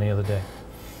countries than any other day.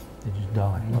 They just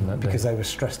die on that day because they were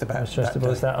stressed about it.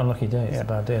 It's that unlucky day. It's a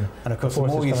bad day. And of course, the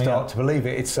more you start to believe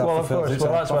it, it's self-fulfilling.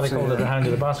 Well, that's why they called it the Hound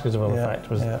of the Baskerville effect.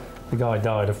 Was the guy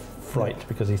died of fright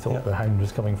because he thought the hound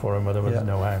was coming for him, or there was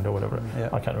no hound or whatever.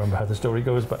 I can't remember how the story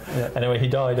goes, but anyway, he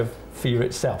died of fear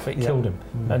itself. It killed him.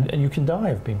 And you can die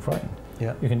of being frightened.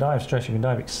 You can die of stress. You can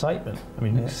die of excitement. I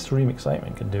mean, extreme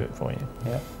excitement can do it for you.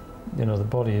 you know, the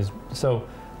body is so.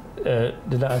 Did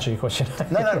that answer your question?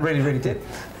 No, that really did.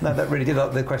 No, that really did.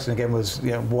 The question again was,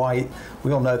 you know, why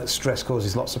we all know that stress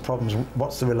causes lots of problems.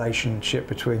 What's the relationship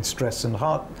between stress and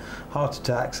heart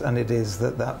attacks? And it is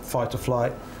that fight or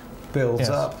flight builds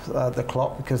up the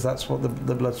clot, because that's what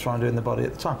the blood's trying to do in the body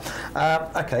at the time.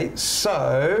 Okay,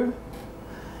 so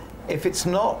if it's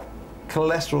not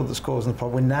cholesterol that's causing the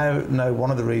problem, we now know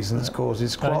one of the reasons it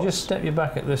causes clots. Can I just step you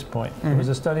back at this point? There was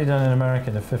a study done in America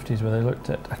in the 50s where they looked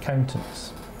at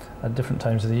accountants at different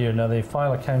times of the year. Now they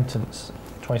file accountants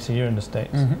twice a year in the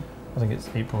States. I think it's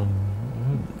April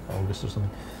and August or something.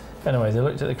 Anyway, they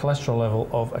looked at the cholesterol level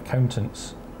of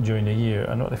accountants during the year,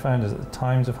 and what they found is at the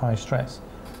times of high stress,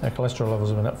 their cholesterol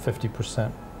levels went up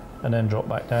 50% and then dropped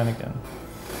back down again.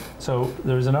 So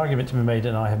there is an argument to be made,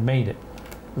 and I have made it,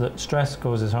 that stress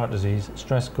causes heart disease,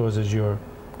 stress causes your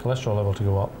cholesterol level to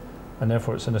go up, and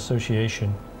therefore it's an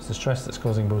association. It's the stress that's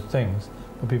causing both things.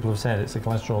 But people have said it's the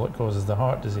cholesterol that causes the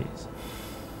heart disease.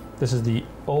 This is the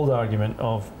old argument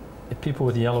of if people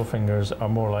with yellow fingers are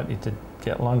more likely to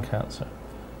get lung cancer.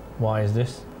 Why is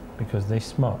this? Because they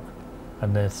smoke,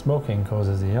 and the smoking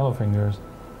causes the yellow fingers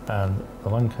and the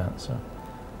lung cancer.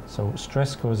 So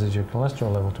stress causes your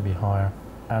cholesterol level to be higher,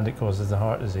 and it causes the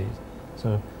heart disease.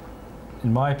 So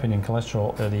in my opinion,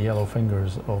 cholesterol are the yellow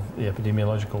fingers of the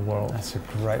epidemiological world. That's a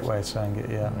great way of saying it,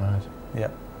 yeah. Right. Yeah.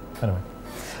 Anyway.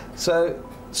 So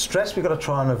stress we've got to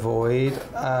try and avoid.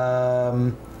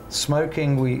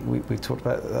 Smoking we talked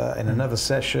about in another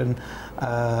session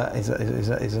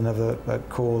is another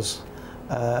cause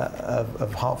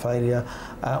of heart failure.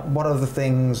 What other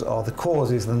things are the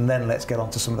causes, and then let's get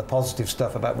on to some of the positive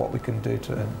stuff about what we can do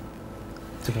to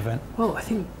prevent. Well, I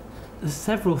think there's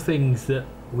several things that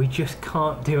we just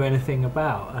can't do anything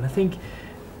about, and I think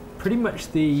pretty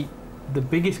much the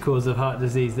biggest cause of heart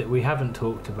disease that we haven't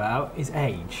talked about is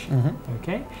age.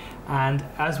 Okay, and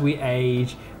as we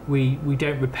age, we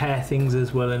don't repair things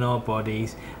as well in our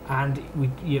bodies, and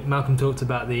Malcolm talked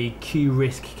about the Q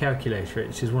risk calculator,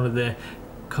 which is one of the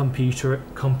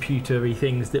computery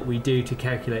things that we do to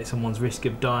calculate someone's risk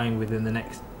of dying within the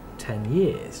next 10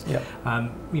 years. Yep.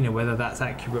 You know, whether that's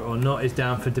accurate or not is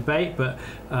down for debate, but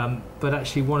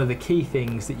actually one of the key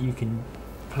things that you can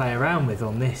play around with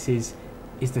on this is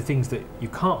the things that you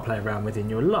can't play around with in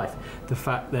your life. The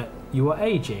fact that you are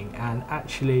aging, and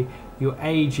actually your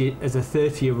age as a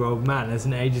 30-year-old man, as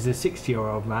an age as a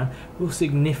 60-year-old man, will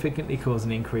significantly cause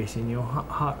an increase in your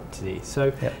heart disease.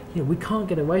 So yep. You know, we can't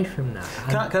get away from that.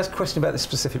 Can I ask a question about this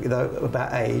specifically though,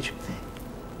 about age?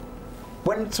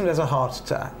 When somebody has a heart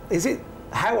attack,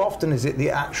 how often is it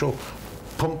the actual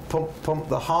pump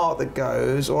the heart that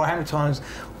goes, or how many times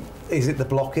is it the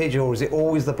blockage, or is it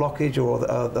always the blockage, or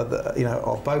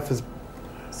or both?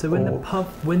 So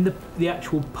when the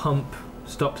actual pump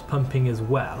stops pumping as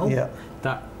well, yeah.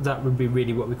 that would be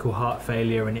really what we call heart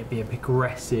failure, and it'd be a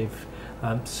progressive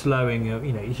slowing of,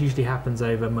 it usually happens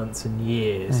over months and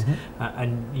years,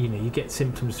 and you get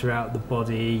symptoms throughout the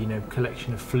body,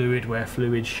 collection of fluid where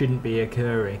fluid shouldn't be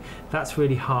occurring. That's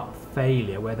really heart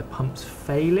failure, where the pump's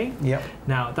failing. Yep.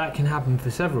 Now that can happen for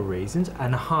several reasons,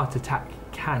 and a heart attack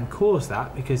can cause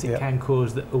that, because it can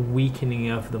cause a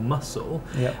weakening of the muscle.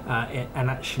 Yep.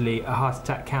 And actually a heart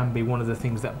attack can be one of the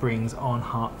things that brings on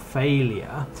heart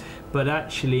failure. But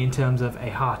actually, in terms of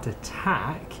a heart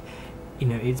attack,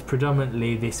 it's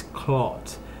predominantly this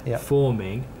clot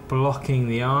forming, blocking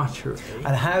the artery.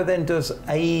 And how then does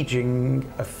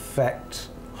aging affect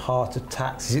heart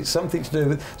attacks? Is it something to do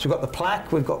with, so we've got the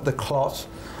plaque, we've got the clot,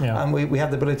 and we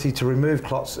have the ability to remove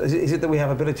clots. Is it that we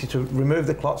have ability to remove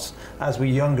the clots as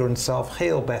we're younger and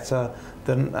self-heal better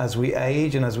than as we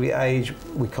age, and as we age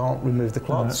we can't remove the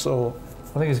clots? Or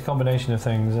I think it's a combination of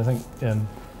things. I think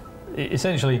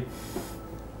essentially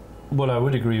what I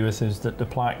would agree with is that the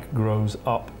plaque grows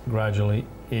up gradually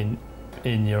in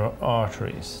your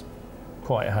arteries.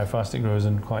 Quite how fast it grows,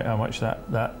 and quite how much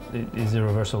that is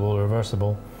irreversible or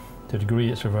reversible. To a degree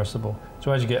it's reversible.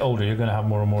 So as you get older, you're going to have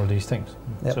more and more of these things.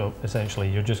 Yep. So essentially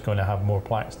you're just going to have more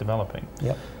plaques developing.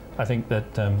 Yep. I think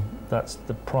that that's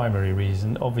the primary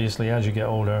reason. Obviously as you get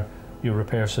older, your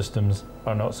repair systems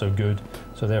are not so good,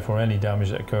 so therefore any damage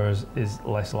that occurs is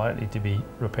less likely to be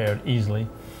repaired easily,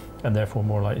 and therefore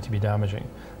more likely to be damaging.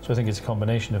 So I think it's a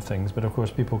combination of things, but of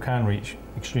course people can reach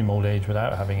extreme old age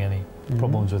without having any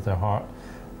problems with their heart.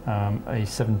 A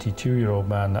 72-year-old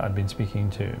man that I'd been speaking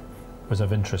to was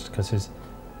of interest because his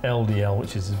LDL,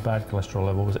 which is his bad cholesterol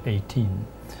level, was 18.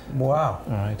 Wow.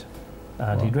 All right.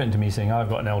 And he'd written to me saying, I've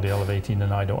got an LDL of 18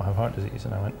 and I don't have heart disease.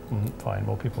 And I went, fine,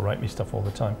 well, people write me stuff all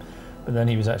the time. But then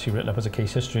he was actually written up as a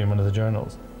case history in one of the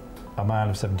journals. A man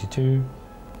of 72,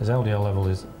 his LDL level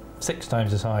is 6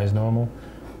 times as high as normal.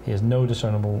 He has no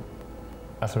discernible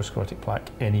atherosclerotic plaque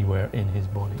anywhere in his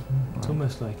body. It's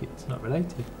almost like it's not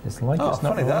related. It's like it's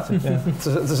not funny related. that.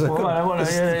 There's a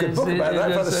good book about that.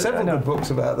 There's several good books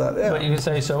about that. Yeah. But you can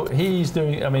say, so he's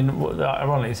doing, I mean,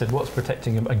 ironically, he said, what's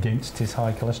protecting him against his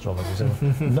high cholesterol level? He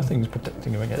said, nothing's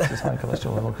protecting him against his high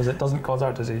cholesterol level because it doesn't cause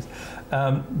heart disease.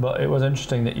 But it was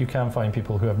interesting that you can find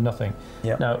people who have nothing.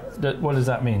 Yep. Now, what does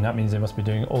that mean? That means they must be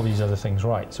doing all these other things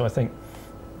right. So I think,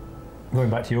 going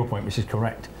back to your point, which is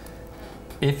correct,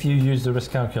 if you use the risk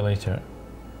calculator,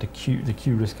 the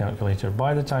Q risk calculator,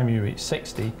 by the time you reach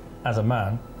 60 as a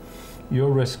man, your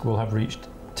risk will have reached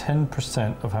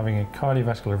 10% of having a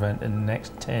cardiovascular event in the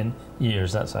next 10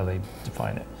 years. That's how they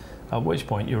define it. At which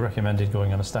point you're recommended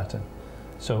going on a statin.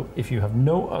 So if you have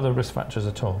no other risk factors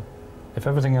at all, if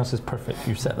everything else is perfect,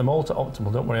 you set them all to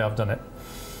optimal, don't worry, I've done it,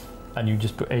 and you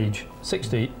just put age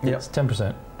 60, it's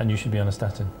 10%, and you should be on a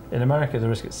statin. In America, the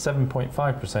risk at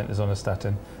 7.5% is on a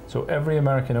statin. So every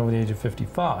American over the age of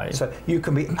 55. So you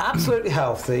can be absolutely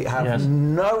healthy, have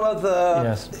no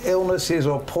other illnesses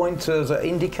or pointers or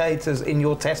indicators in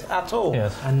your test at all.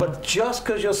 Yes. But just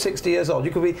because you're 60 years old,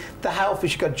 you could be the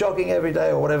healthiest, you go jogging every day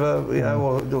or whatever, you know,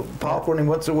 or park running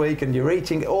once a week, and you're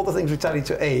eating all the things we tell you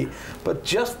to eat. But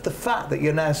just the fact that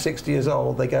you're now 60 years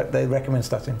old, they recommend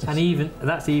statins. And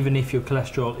that's even if your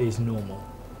cholesterol is normal.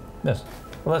 Yes.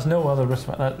 Well, that's no other risk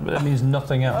factor. That means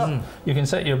nothing else. You can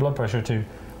set your blood pressure to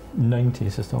 90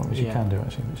 systolic, which you can do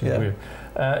actually, which is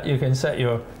weird. You can set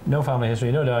your no family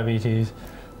history, no diabetes,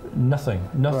 nothing,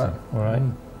 all right?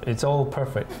 It's all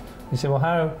perfect. You say, well,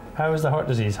 how has the heart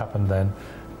disease happened then?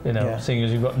 You know, seeing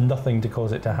as you've got nothing to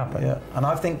cause it to happen. Yeah, and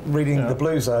I think reading the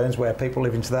blue zones where people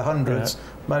live into their hundreds,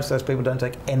 most of those people don't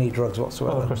take any drugs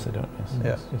whatsoever. Well, of course they don't.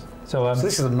 Yes. Yes. So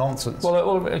this is a nonsense.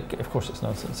 Well, of course it's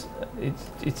nonsense.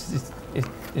 It's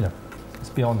you know, it's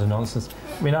beyond a nonsense.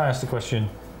 I mean, I asked the question,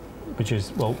 which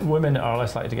is, well, women are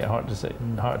less likely to get heart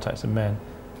attacks than men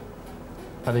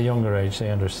at a younger age,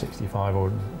 say under 65,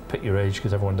 or pick your age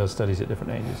because everyone does studies at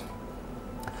different ages.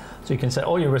 So you can set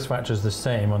all your risk factors the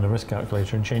same on the risk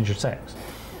calculator and change your sex,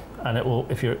 and it will.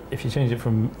 If you change it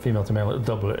from female to male, it'll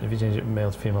double it. And if you change it from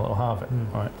male to female, it'll halve it.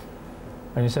 Right?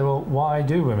 And you say, well, why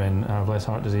do women have less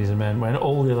heart disease than men when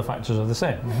all the other factors are the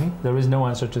same? There is no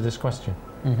answer to this question.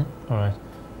 All right.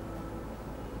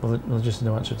 Well, there's just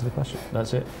no answer to the question.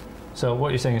 That's it. So what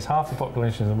you're saying is half the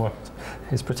population in the world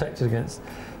is protected against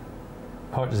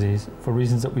heart disease for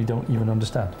reasons that we don't even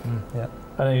understand. Yeah.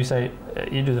 And then you say,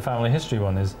 you do the family history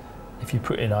one, is if you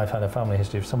put in, I've had a family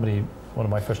history, if somebody, one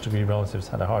of my first degree relatives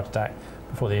had a heart attack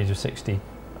before the age of 60,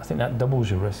 I think that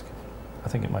doubles your risk. I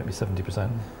think it might be 70%.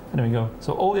 And then we go,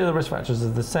 so all the other risk factors are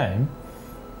the same,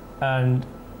 and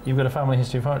you've got a family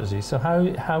history of heart disease. So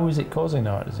how is it causing the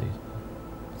heart disease?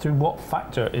 Through what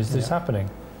factor is this happening?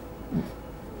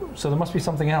 So there must be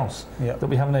something else that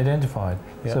we haven't identified.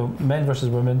 So men versus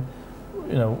women,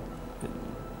 you know,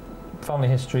 family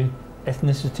history,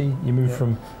 ethnicity, you move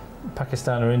from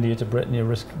Pakistan or India to Britain, your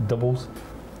risk doubles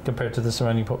compared to the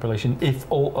surrounding population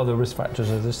if all other risk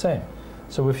factors are the same.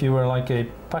 So if you were like a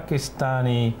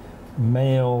Pakistani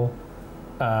male,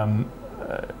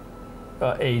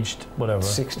 aged whatever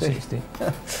 60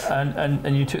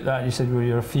 and you took that and you said, well,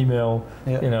 you're a female,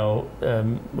 you know,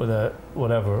 with a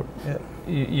whatever,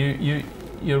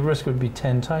 your risk would be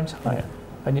 10 times higher,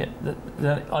 and yet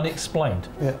they're unexplained.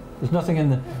 There's nothing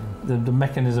in the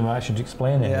mechanism of action to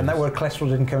explain it. And that word cholesterol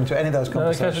didn't come into any of those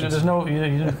conversations. There's no,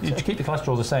 you keep the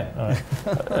cholesterol the same,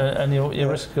 and your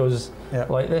risk goes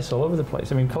like this all over the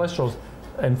place. I mean, cholesterol's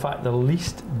in fact the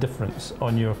least difference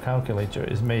on your calculator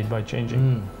is made by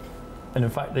changing. And in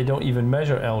fact, they don't even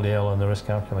measure LDL on the risk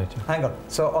calculator. Hang on.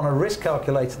 So on a risk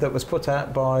calculator that was put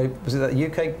out by, was it that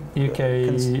UK?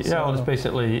 Well, it's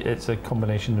basically, it's a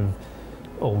combination of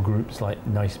all groups like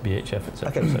NICE, BHF,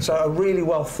 etc. Okay, so a really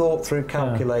well thought through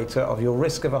calculator of your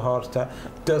risk of a heart attack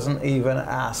doesn't even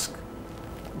ask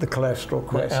the cholesterol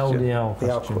question. The LDL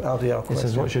question. LDL question. It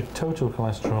says what's your total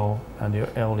cholesterol and your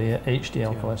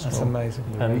HDL cholesterol. That's amazing.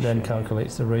 And then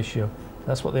calculates the ratio.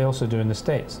 That's what they also do in the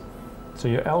States. So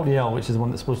your LDL, which is the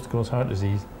one that's supposed to cause heart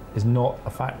disease, is not a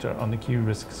factor on the Q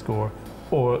risk score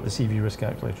or the CV risk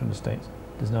calculator in the States.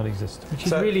 Does not exist. Which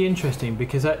is really interesting,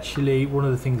 because actually one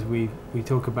of the things we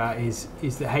talk about is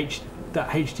that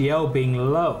HDL being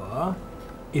lower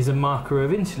is a marker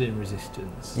of insulin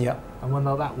resistance. Yeah. And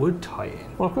well, that would tie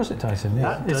in. Well, of course it ties in.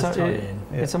 That does tie in.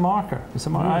 It's a marker. It's a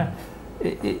marker.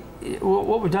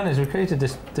 What we've done is we've created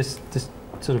this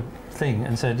sort of thing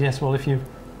and said, yes, well, if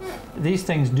these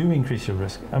things do increase your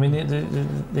risk. I mean,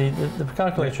 the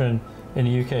calculator in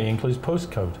the UK includes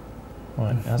postcode.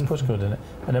 Right, it has postcode in it.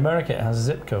 In America, it has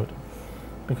zip code.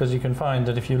 because you can find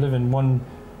that if you live in one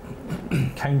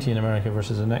county in America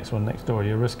versus the next one next door,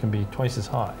 your risk can be twice as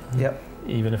high. Yep.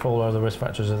 Even if all other risk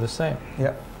factors are the same.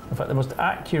 Yep. In fact, the most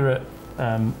accurate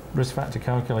risk factor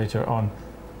calculator on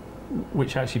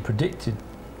which actually predicted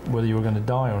whether you were going to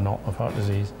die or not of heart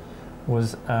disease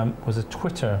was a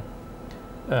Twitter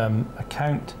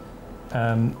account.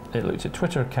 It looked at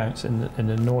Twitter accounts in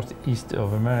the northeast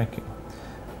of America,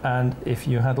 and if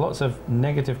you had lots of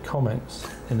negative comments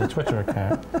in the Twitter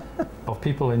account of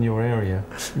people in your area,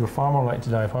 you were far more likely to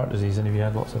die of heart disease than if you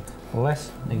had lots of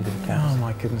less negative accounts. Oh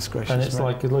my goodness gracious! And it's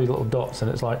like little dots, and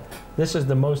it's like, this is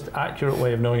the most accurate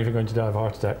way of knowing if you're going to die of a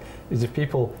heart attack, is if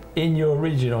people in your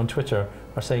region on Twitter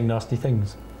are saying nasty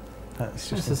things. That's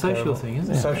just It's a social thing,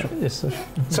 isn't it? Social. It's social.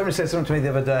 Somebody said something to me the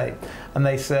other day, and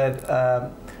they said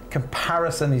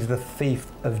comparison is the thief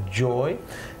of joy.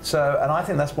 So, and I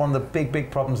think that's one of the big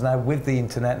problems now with the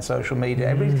internet and social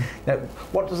media.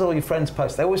 What does all your friends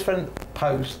post? They always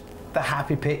post the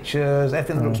happy pictures,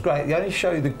 everything that looks great. They only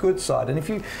show you the good side. And if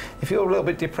you're a little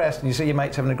bit depressed and you see your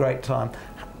mates having a great time,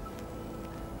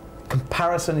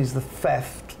 comparison is the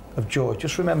theft of joy.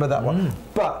 Just remember that one.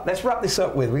 But let's wrap this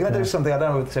up with, we're going to do something I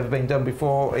don't know if it's ever been done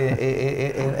before in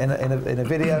a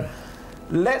video.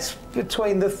 Let's,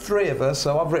 between the three of us,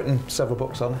 so I've written several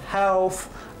books on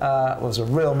health, was a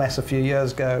real mess a few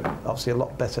years ago, obviously a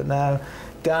lot better now.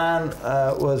 Dan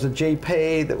was a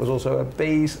GP that was also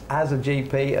obese, as a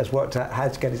GP, has worked out how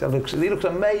to get his, he looks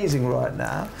amazing right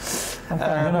now.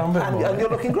 And you're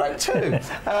looking great too.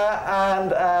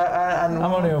 And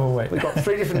I'm only overweight. We've got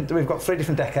three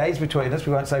different decades between us.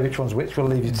 We won't say which one's which. We'll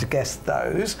leave you to guess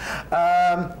those.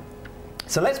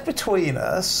 So let's, between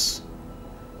us,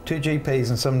 two GPs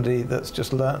and somebody that's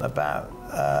just learnt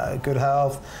about good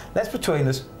health, let's, between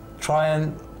us, try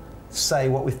and say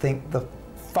what we think the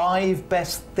 5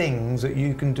 best things that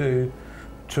you can do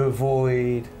to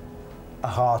avoid a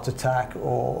heart attack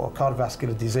or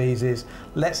cardiovascular diseases.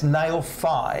 Let's nail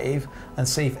 5 and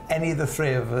see if any of the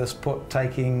three of us put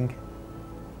taking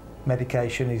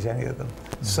medication is any of them.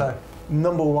 So,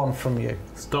 number 1 from you.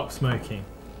 Stop smoking.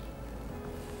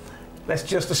 Let's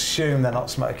just assume they're not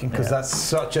smoking, because that's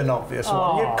such an obvious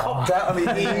one. You copped out on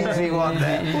the easy one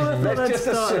there. Let's just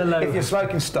assume, if you're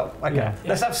smoking, stop. Okay,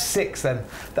 let's have 6 then.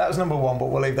 That was number 1, but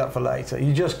we'll leave that for later.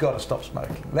 You just got to stop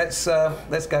smoking. Let's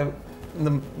go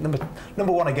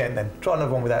number 1 again then. Try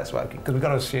another one without smoking, because we've got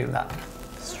to assume that.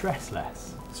 Stress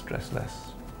less. Stress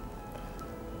less.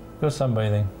 Go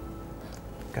sunbathing.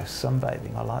 Go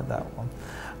sunbathing. I like that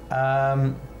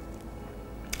one.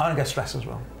 I'm going to go stress as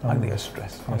well. I'm going to go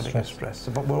stress.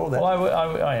 So, but we're all there. Well,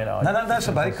 No,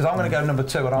 sunbathing, because I'm going to go number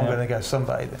 2 and I'm going to go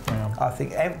sunbathing. Yeah. I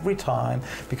think every time,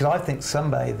 because I think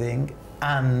sunbathing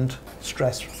and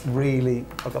stress really,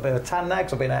 I've got a bit of a tan now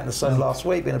because I've been out in the sun last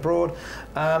week, been abroad.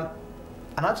 And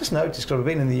I just noticed, because I've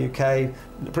been in the UK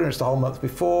pretty much the whole month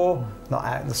before, not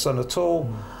out in the sun at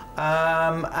all.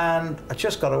 And I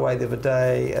just got away the other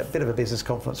day, a bit of a business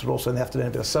conference, but also in the afternoon,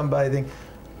 a bit of sunbathing.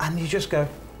 And you just go,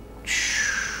 shh.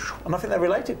 And I think they're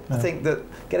related. I think that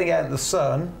getting out in the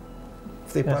sun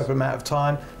for the appropriate amount of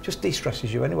time just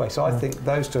de-stresses you anyway. So I think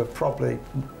those two are probably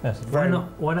Why not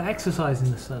exercise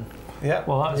in the sun? Yeah.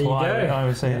 Well, that's why I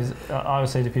would say I would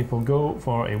say to people, go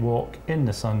for a walk in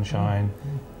the sunshine,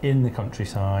 in the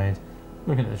countryside,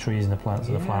 looking at the trees and the plants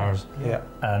and the flowers. Yeah.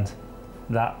 And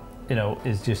that,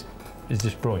 is just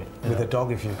brilliant. With a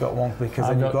dog, if you've got one, because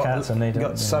I've then got cats and they don't.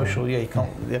 You've got social. Yeah, you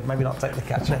can't. Maybe not take the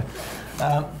cat in.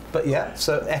 But yeah,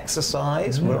 so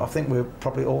exercise. I think we're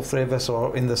probably all 3 of us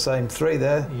are in the same 3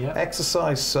 there. Yeah.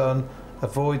 Exercise, sun.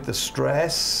 Avoid the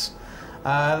stress.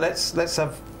 Let's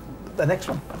have the next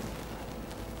one.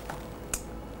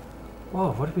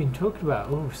 Wow, what have we been talking about?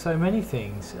 Oh, so many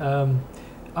things.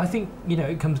 I think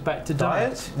it comes back to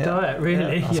diet. Diet,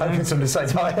 really. Yeah. I was hoping somebody say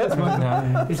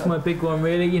diet. It's my big one,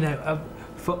 really.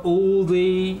 For all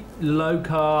the low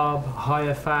carb,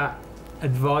 higher fat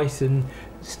advice and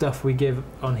stuff we give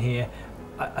on here,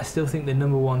 I still think the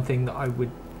number 1 thing that I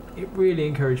would really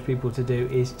encourage people to do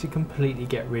is to completely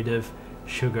get rid of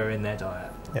sugar in their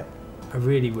diet. Yeah. I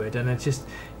really would. And it's just,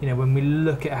 when we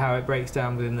look at how it breaks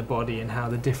down within the body and how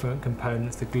the different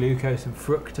components, the glucose and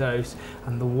fructose,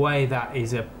 and the way that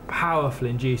is a powerful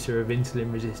inducer of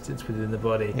insulin resistance within the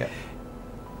body,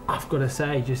 I've got to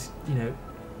say, just,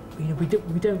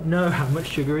 we don't know how much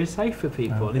sugar is safe for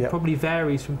people. It probably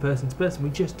varies from person to person. We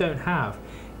just don't have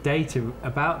data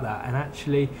about that. And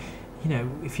actually,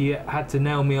 if you had to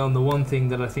nail me on the one thing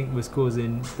that I think was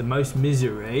causing the most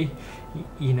misery,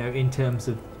 in terms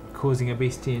of causing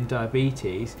obesity and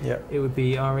diabetes, it would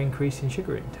be our increase in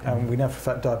sugar intake. And we know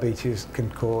for a fact diabetes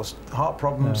can cause heart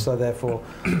problems, so therefore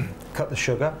cut the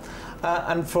sugar.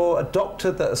 And for a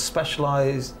doctor that has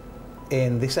specialised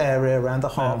in this area around the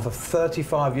heart for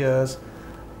 35 years,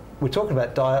 we're talking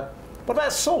about diet. What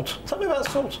about salt? Tell me about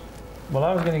salt. Well,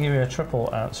 I was going to give you a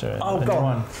triple answer in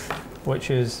one, which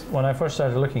is when I first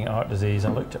started looking at heart disease, I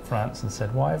looked at France and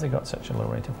said, why have they got such a low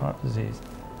rate of heart disease?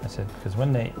 I said, because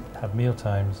when they have meal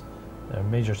times, there are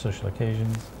major social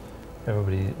occasions,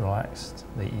 everybody relaxed,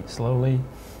 they eat slowly,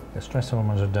 their stress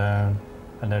hormones are down,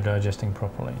 and they're digesting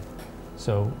properly.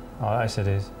 So all I said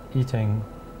is eating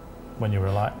when you're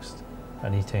relaxed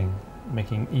and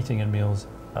making eating in meals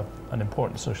an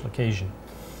important social occasion.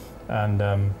 And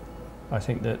I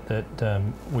think that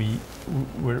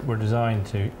we're designed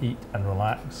to eat and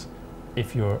relax.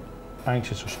 If you're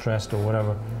anxious or stressed or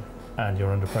whatever, and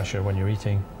you're under pressure when you're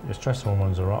eating, your stress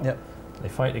hormones are up. Yep. They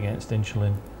fight against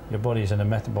insulin. Your body's in a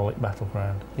metabolic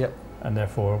battleground. Yep. And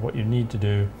therefore, what you need to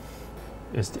do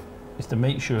is to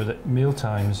make sure that meal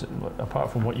times,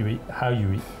 apart from what you eat, how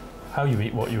you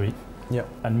eat what you eat. Yep.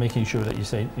 And making sure that you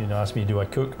say, ask me, do I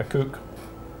cook? I cook.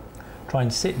 Try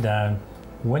and sit down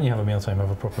when you have a mealtime, have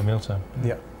a proper mealtime.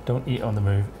 Yep. Don't eat on the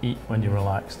move, eat when you're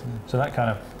relaxed. So that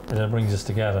kind of brings us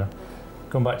together.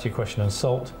 Going back to your question on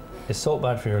salt, is salt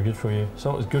bad for you or good for you?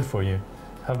 Salt is good for you.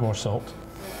 Have more salt.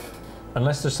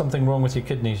 Unless there's something wrong with your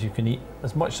kidneys, you can eat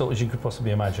as much salt as you could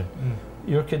possibly imagine.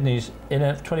 Your kidneys, in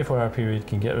a 24-hour period,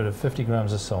 can get rid of 50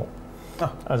 grams of salt.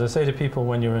 Oh. As I say to people,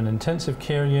 when you're in an intensive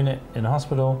care unit in a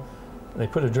hospital, they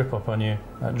put a drip up on you.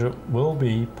 That drip will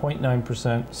be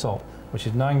 0.9% salt, which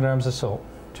is 9 grams of salt.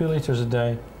 2 litres a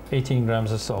day, 18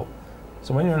 grams of salt.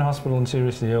 So when you're in hospital and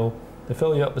seriously ill, they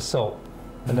fill you up with salt.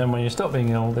 And then when you stop being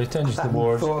ill, they send you to the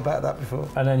wards. I haven't thought about that before.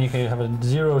 And then you can have a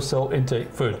 0 salt intake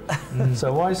food.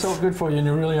 So why is salt good for you when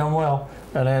you're really unwell,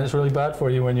 and then it's really bad for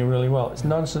you when you're really well? It's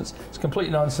nonsense. It's complete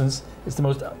nonsense. It's the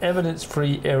most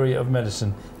evidence-free area of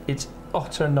medicine. It's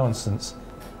utter nonsense.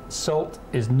 Salt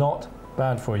is not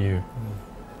bad for you.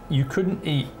 You couldn't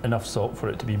eat enough salt for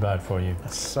it to be bad for you.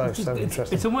 That's so interesting.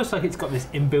 It's almost like it's got this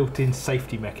inbuilt-in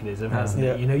safety mechanism, hasn't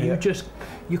it?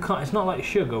 You can't. It's not like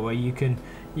sugar where you can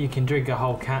drink a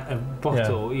whole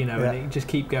bottle, and it just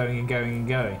keep going and going and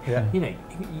going. Yeah.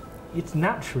 It's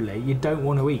naturally you don't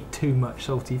want to eat too much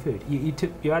salty food.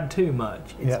 You add too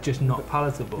much, it's just not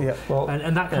palatable. Yeah. Well,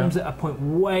 and that comes at a point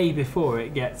way before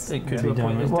it gets to a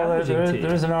point that's damaging.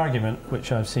 There is an argument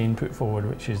which I've seen put forward,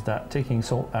 which is that taking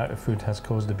salt out of food has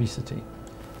caused obesity,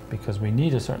 because we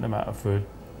need a certain amount of food,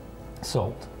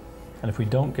 salt, and if we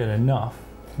don't get enough,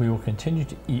 we will continue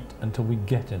to eat until we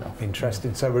get enough.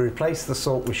 Interesting. So we replace the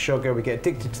salt with sugar, we get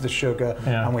addicted to the sugar,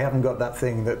 and we haven't got that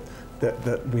thing that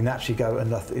we naturally go,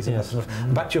 enough is enough.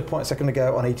 And back to your point a second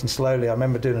ago on eating slowly, I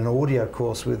remember doing an audio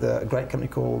course with a great company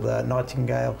called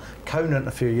Nightingale Conant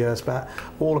a few years back,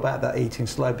 all about that eating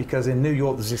slow, because in New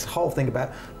York there's this whole thing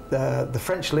about the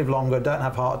French live longer, don't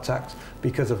have heart attacks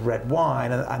because of red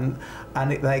wine,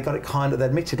 and they got it they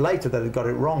admitted later that they'd got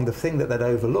it wrong. The thing that they'd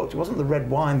overlooked, it wasn't the red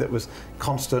wine that was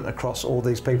constant across all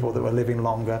these people that were living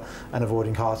longer and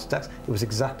avoiding heart attacks. It was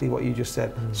exactly what you just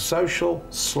said. Social,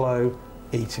 slow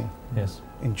eating. Yes.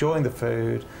 Enjoying the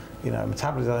food,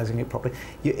 metabolizing it properly.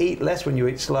 You eat less when you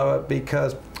eat slower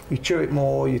because you chew it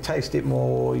more, you taste it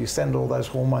more, you send all those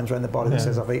hormones around the body that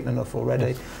says I've eaten enough already.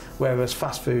 Yes. Whereas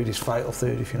fast food is fatal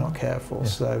food if you're not careful.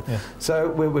 Yes. So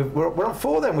we're on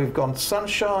 4 then. We've gone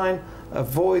sunshine,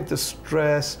 avoid the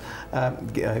stress,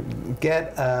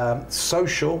 get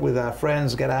social with our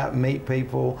friends, get out and meet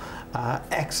people,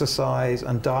 exercise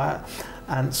and diet,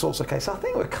 and salt's okay. So I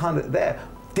think we're kind of there.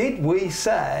 Did we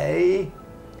say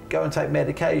go and take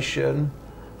medication?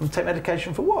 And take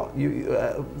medication for what?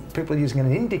 People are using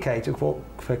an indicator for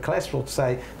cholesterol to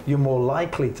say you're more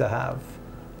likely to have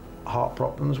heart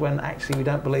problems, when actually we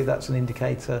don't believe that's an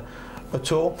indicator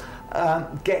at all.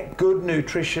 Get good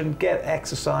nutrition, get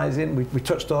exercise in. We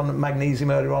touched on magnesium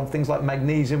earlier on. Things like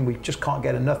magnesium, we just can't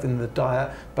get enough in the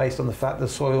diet based on the fact the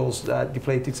soil's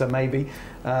depleted. So maybe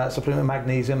supplement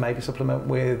magnesium, maybe supplement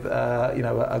with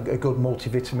a good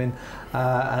multivitamin,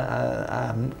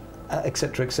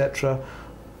 etc., etc.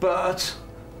 But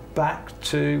back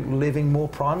to living more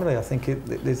primarily, I think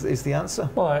is the answer.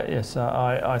 Well, yes,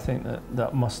 I think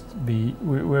that must be.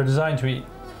 We're designed to eat.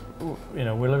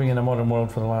 We're living in a modern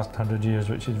world for the last 100 years,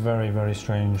 which is very, very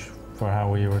strange for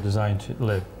how we were designed to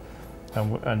live.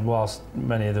 And whilst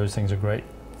many of those things are great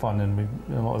fun and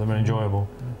a lot of them are enjoyable,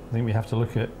 I think we have to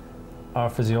look at our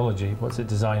physiology. What's it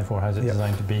designed for? How's it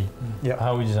designed to be?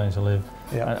 How are we designed to live?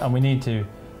 And we need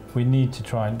to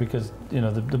try and, because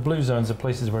the blue zones are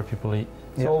places where people eat.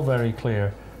 It's all very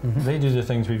clear They do the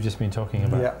things we've just been talking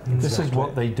about. Yeah, This is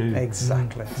what they do.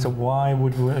 Exactly. So why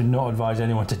would we not advise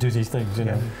anyone to do these things? You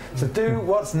know. So do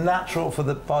what's natural for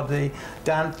the body.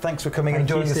 Dan, thanks for coming and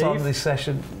joining us on this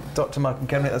session. Dr. Malcolm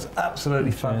Kendrick, that's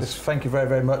absolutely fabulous. Thank you very,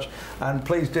 very much. And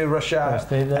please do rush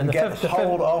out and get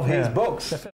hold of his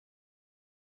books.